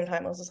at the same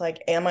time, I was just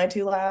like, am I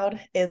too loud?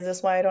 Is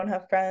this why I don't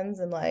have friends?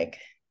 And like,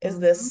 is Mhm.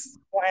 this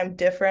why I'm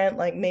different?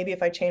 Like maybe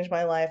if I changed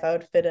my life, I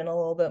would fit in a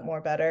little bit more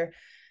better.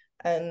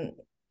 And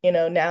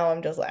now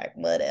I'm just like,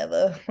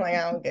 whatever. Like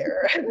I don't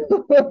care.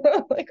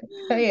 Like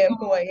I am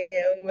who I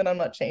am, and I'm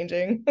not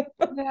changing.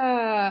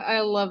 Yeah, I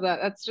love that.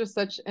 That's just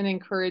such an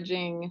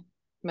encouraging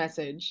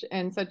message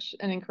and such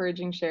an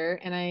encouraging share.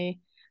 And I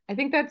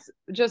think that's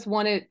just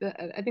wanted,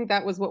 I think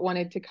that was what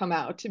wanted to come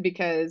out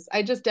because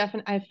I just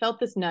definitely, I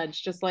felt this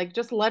nudge, just like,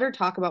 just let her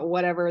talk about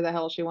whatever the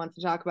hell she wants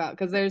to talk about.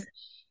 Because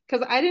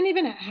I didn't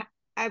even,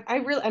 I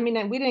really, I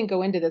mean, we didn't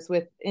go into this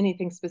with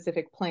anything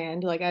specific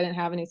planned. Like I didn't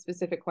have any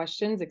specific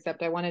questions,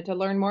 except I wanted to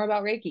learn more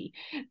about Reiki.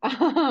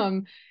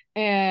 Um,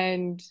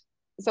 and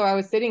so I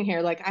was sitting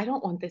here like, I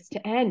don't want this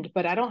to end,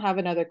 but I don't have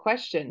another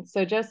question.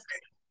 So just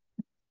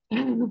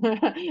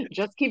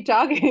just keep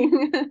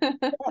talking.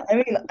 I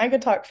mean, I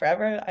could talk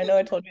forever. I know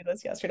I told you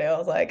this yesterday. I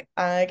was like,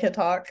 I could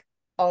talk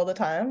all the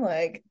time.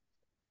 Like,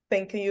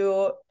 thank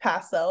you,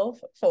 past self,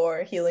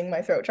 for healing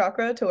my throat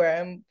chakra to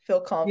where I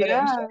feel confident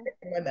and Yeah.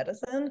 sharing my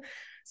medicine.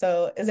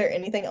 So, is there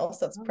anything else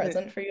that's Love it.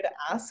 present for you to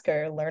ask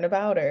or learn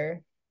about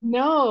or?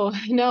 No,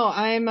 no,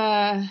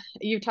 I'm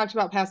you've talked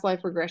about past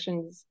life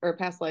regressions or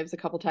past lives a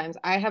couple times.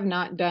 I have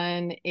not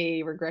done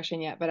a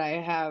regression yet, but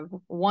I have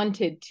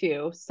wanted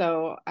to.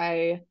 So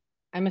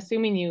I'm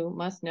assuming you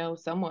must know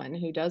someone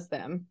who does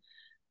them.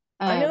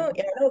 I know, Um,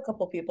 yeah, I know a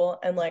couple people,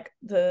 and like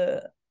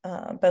the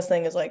best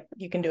thing is like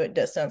you can do it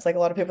distance. Like a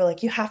lot of people are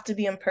like you have to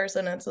be in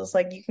person. And so it's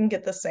like you can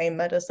get the same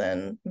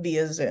medicine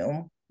via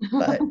Zoom,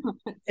 but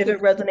it's if just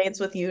it resonates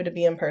with you to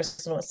be in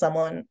person with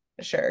someone,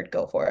 sure,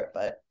 go for it.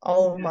 But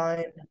all of yeah.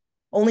 mine,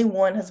 only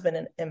one has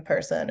been in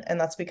person, and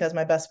that's because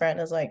my best friend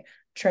is like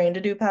trained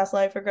to do past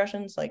life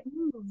regressions, like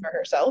Ooh. for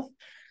herself. So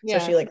Yeah.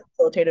 she like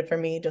facilitated for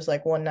me. Just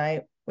like one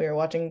night we were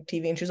watching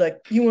TV and she's like,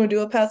 "You want to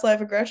do a past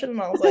life regression?"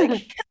 And I was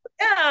like,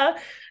 "Yeah."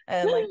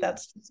 And like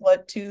that's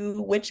what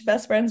two witch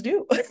best friends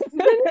do. Isn't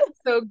it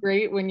so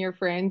great when your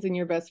friends and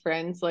your best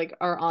friends like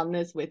are on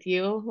this with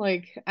you?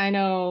 Like I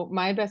know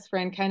my best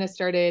friend kind of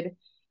started,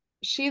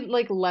 she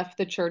like left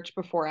the church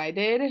before I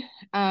did.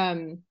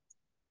 Um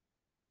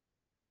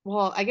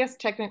well, I guess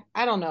technically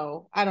I don't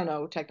know. I don't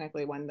know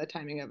technically when the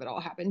timing of it all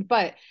happened,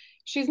 but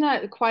she's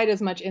not quite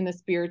as much in the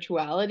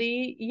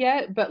spirituality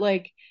yet, but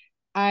like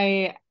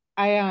I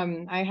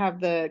I have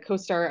the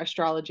CoStar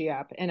astrology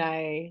app and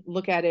I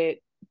look at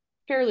it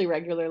fairly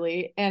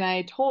regularly. And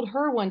I told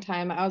her one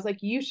time, I was like,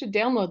 you should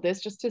download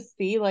this just to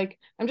see, like,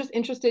 I'm just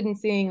interested in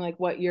seeing like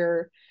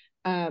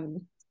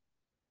um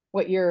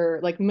what your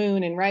like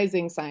moon and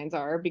rising signs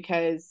are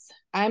because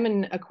I'm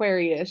an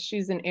Aquarius,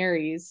 she's an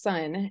Aries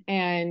sun,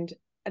 and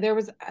there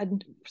was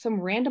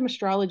some random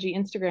astrology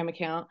Instagram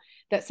account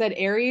that said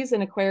Aries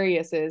and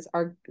Aquariuses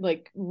are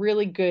like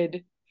really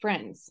good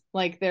friends,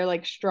 like they're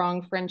like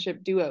strong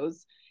friendship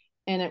duos,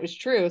 and it was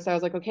true. So I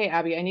was like, okay,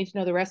 Abby, I need to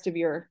know the rest of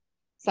your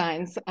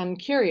signs. I'm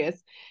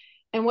curious.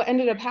 And what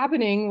ended up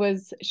happening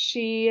was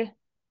she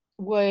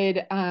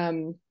would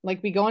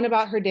like be going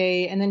about her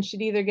day and then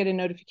she'd either get a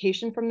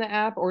notification from the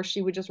app or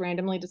she would just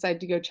randomly decide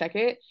to go check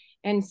it,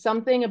 and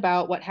something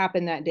about what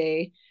happened that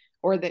day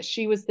or that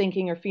she was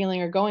thinking or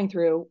feeling or going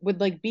through would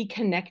like be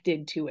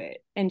connected to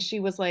it, and she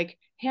was like,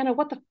 Hannah,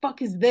 what the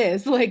fuck is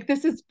this? Like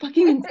this is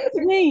fucking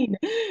insane.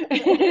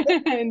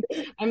 And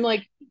I'm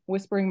like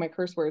whispering my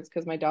curse words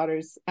because my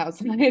daughter's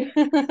outside.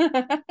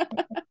 Yeah.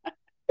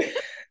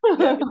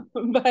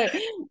 But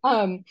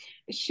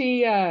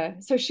she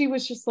so she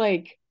was just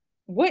like,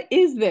 what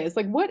is this,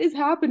 like what is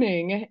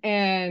happening?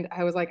 And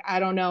I was like, I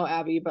don't know,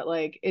 Abby, but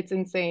like it's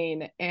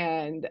insane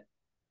and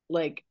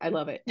like I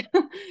love it.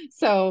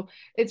 So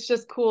it's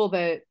just cool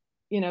that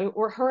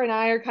or her and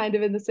I are kind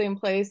of in the same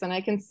place, and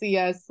I can see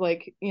us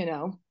like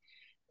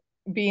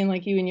being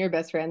like you and your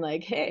best friend,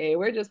 like, hey,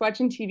 we're just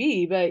watching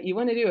TV, but you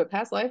want to do a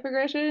past life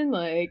regression,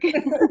 like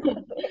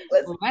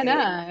Let's why do it.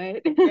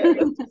 not? Yeah,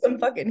 let's do some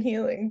fucking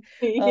healing.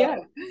 Yeah,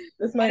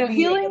 This I might know be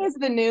healing is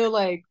the new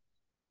like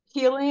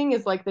healing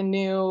is like the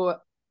new,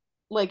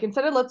 like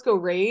instead of let's go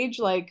rage,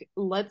 like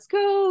let's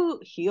go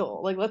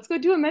heal, like let's go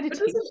do a what is this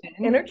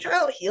meditation. inner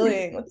child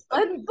healing? Let's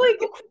Let's like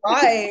go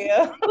cry.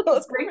 let's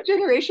Let's go. break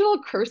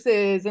generational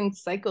curses and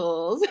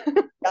cycles.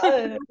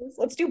 Yes.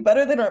 Let's do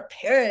better than our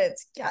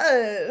parents.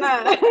 Yes.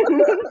 Yeah.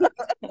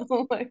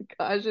 Oh my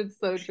gosh, it's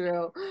so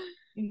true.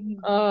 Mhm.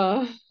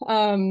 uh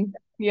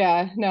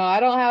yeah, no, I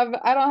don't have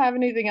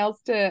anything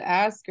else to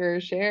ask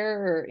or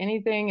share or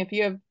anything. If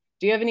you have,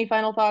 do you have any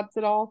final thoughts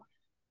at all?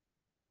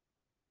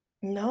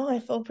 No, I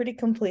feel pretty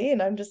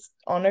complete. I'm just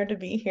honored to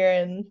be here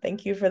and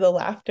thank you for the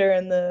laughter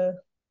and the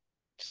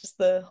just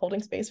the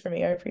holding space for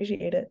me. I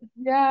appreciate it.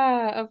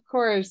 Yeah, of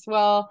course.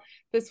 Well,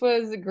 this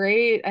was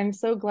great. I'm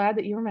so glad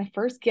that you were my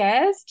first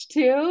guest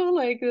too.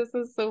 Like this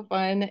is so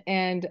fun.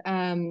 And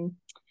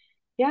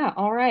yeah,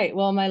 all right.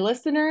 Well, my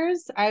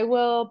listeners, I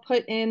will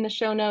put in the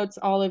show notes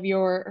all of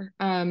your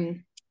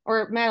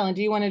or Madeline,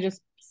 do you want to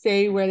just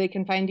say where they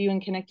can find you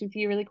and connect with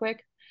you really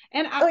quick?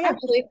 And Oh yeah.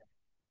 actually,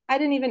 we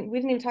didn't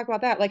even talk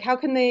about that. Like how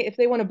can they, if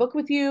they want to book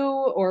with you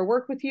or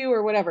work with you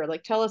or whatever,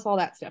 like tell us all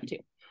that stuff too.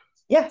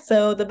 Yeah,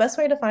 so the best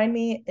way to find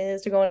me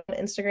is to go on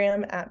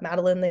Instagram at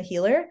Madeline the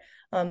Healer.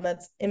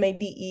 That's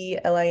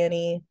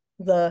Madeline,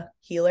 the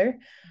Healer.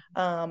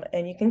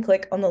 And you can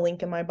click on the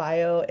link in my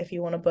bio if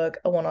you want to book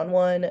a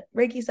one-on-one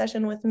Reiki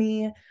session with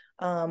me.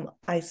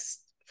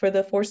 For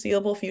the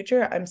foreseeable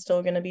future, I'm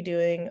still going to be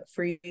doing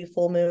free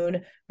full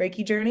moon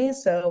Reiki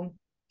journeys. So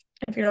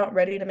if you're not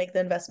ready to make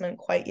the investment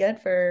quite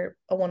yet for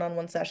a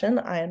one-on-one session,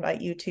 I invite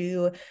you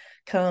to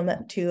come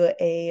to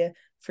a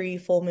free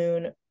full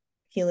moon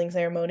healing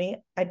ceremony.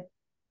 I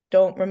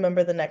don't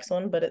remember the next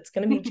one, but it's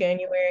going to be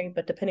January.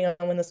 But depending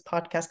on when this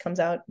podcast comes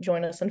out,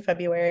 join us in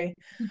February.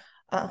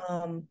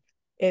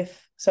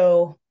 If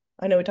so,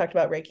 I know we talked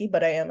about Reiki,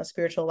 but I am a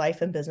spiritual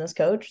life and business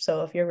coach.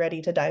 So if you're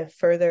ready to dive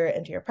further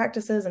into your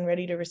practices and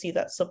ready to receive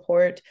that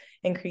support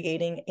in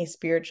creating a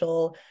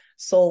spiritual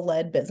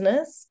soul-led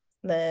business,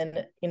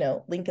 then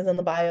link is in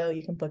the bio.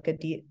 You can book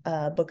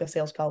a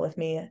sales call with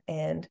me,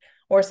 and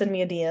or send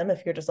me a DM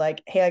if you're just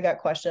like, hey, I got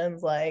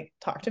questions, like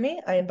talk to me.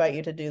 I invite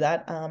you to do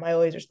that. I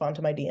always respond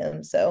to my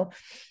DMs. So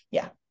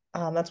yeah,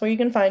 that's where you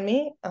can find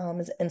me,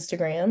 is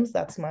Instagrams.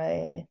 That's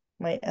my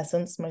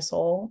essence, my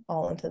soul,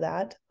 all into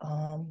that.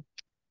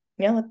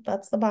 Yeah,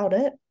 that's about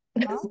it.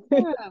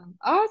 Awesome.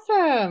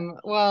 Awesome.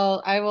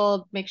 Well, I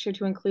will make sure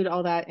to include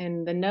all that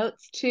in the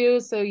notes too,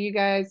 so you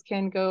guys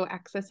can go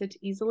access it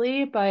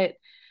easily. But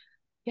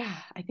yeah,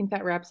 I think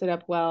that wraps it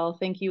up well.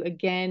 Thank you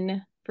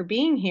again for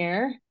being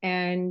here,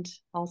 and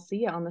I'll see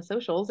you on the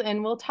socials,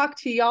 and we'll talk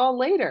to y'all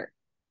later.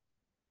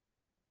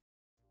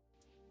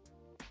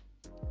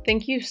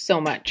 Thank you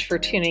so much for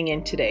tuning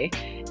in today.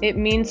 It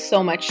means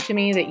so much to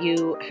me that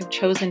you have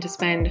chosen to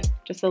spend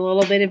just a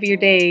little bit of your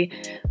day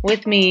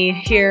with me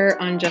here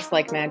on Just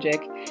Like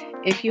Magic.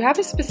 If you have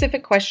a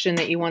specific question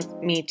that you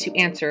want me to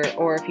answer,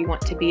 or if you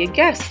want to be a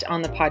guest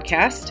on the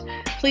podcast,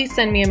 please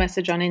send me a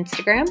message on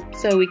Instagram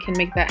so we can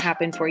make that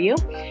happen for you.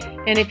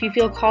 And if you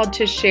feel called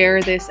to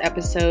share this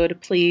episode,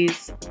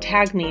 please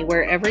tag me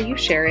wherever you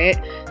share it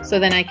so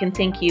then I can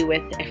thank you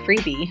with a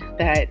freebie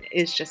that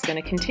is just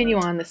going to continue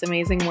on this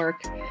amazing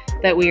work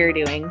that we are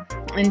doing.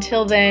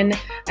 Until then,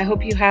 I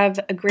hope you have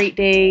a great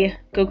day.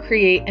 Go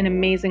create an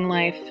amazing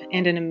life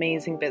and an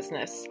amazing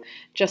business,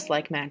 just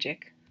like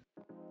magic.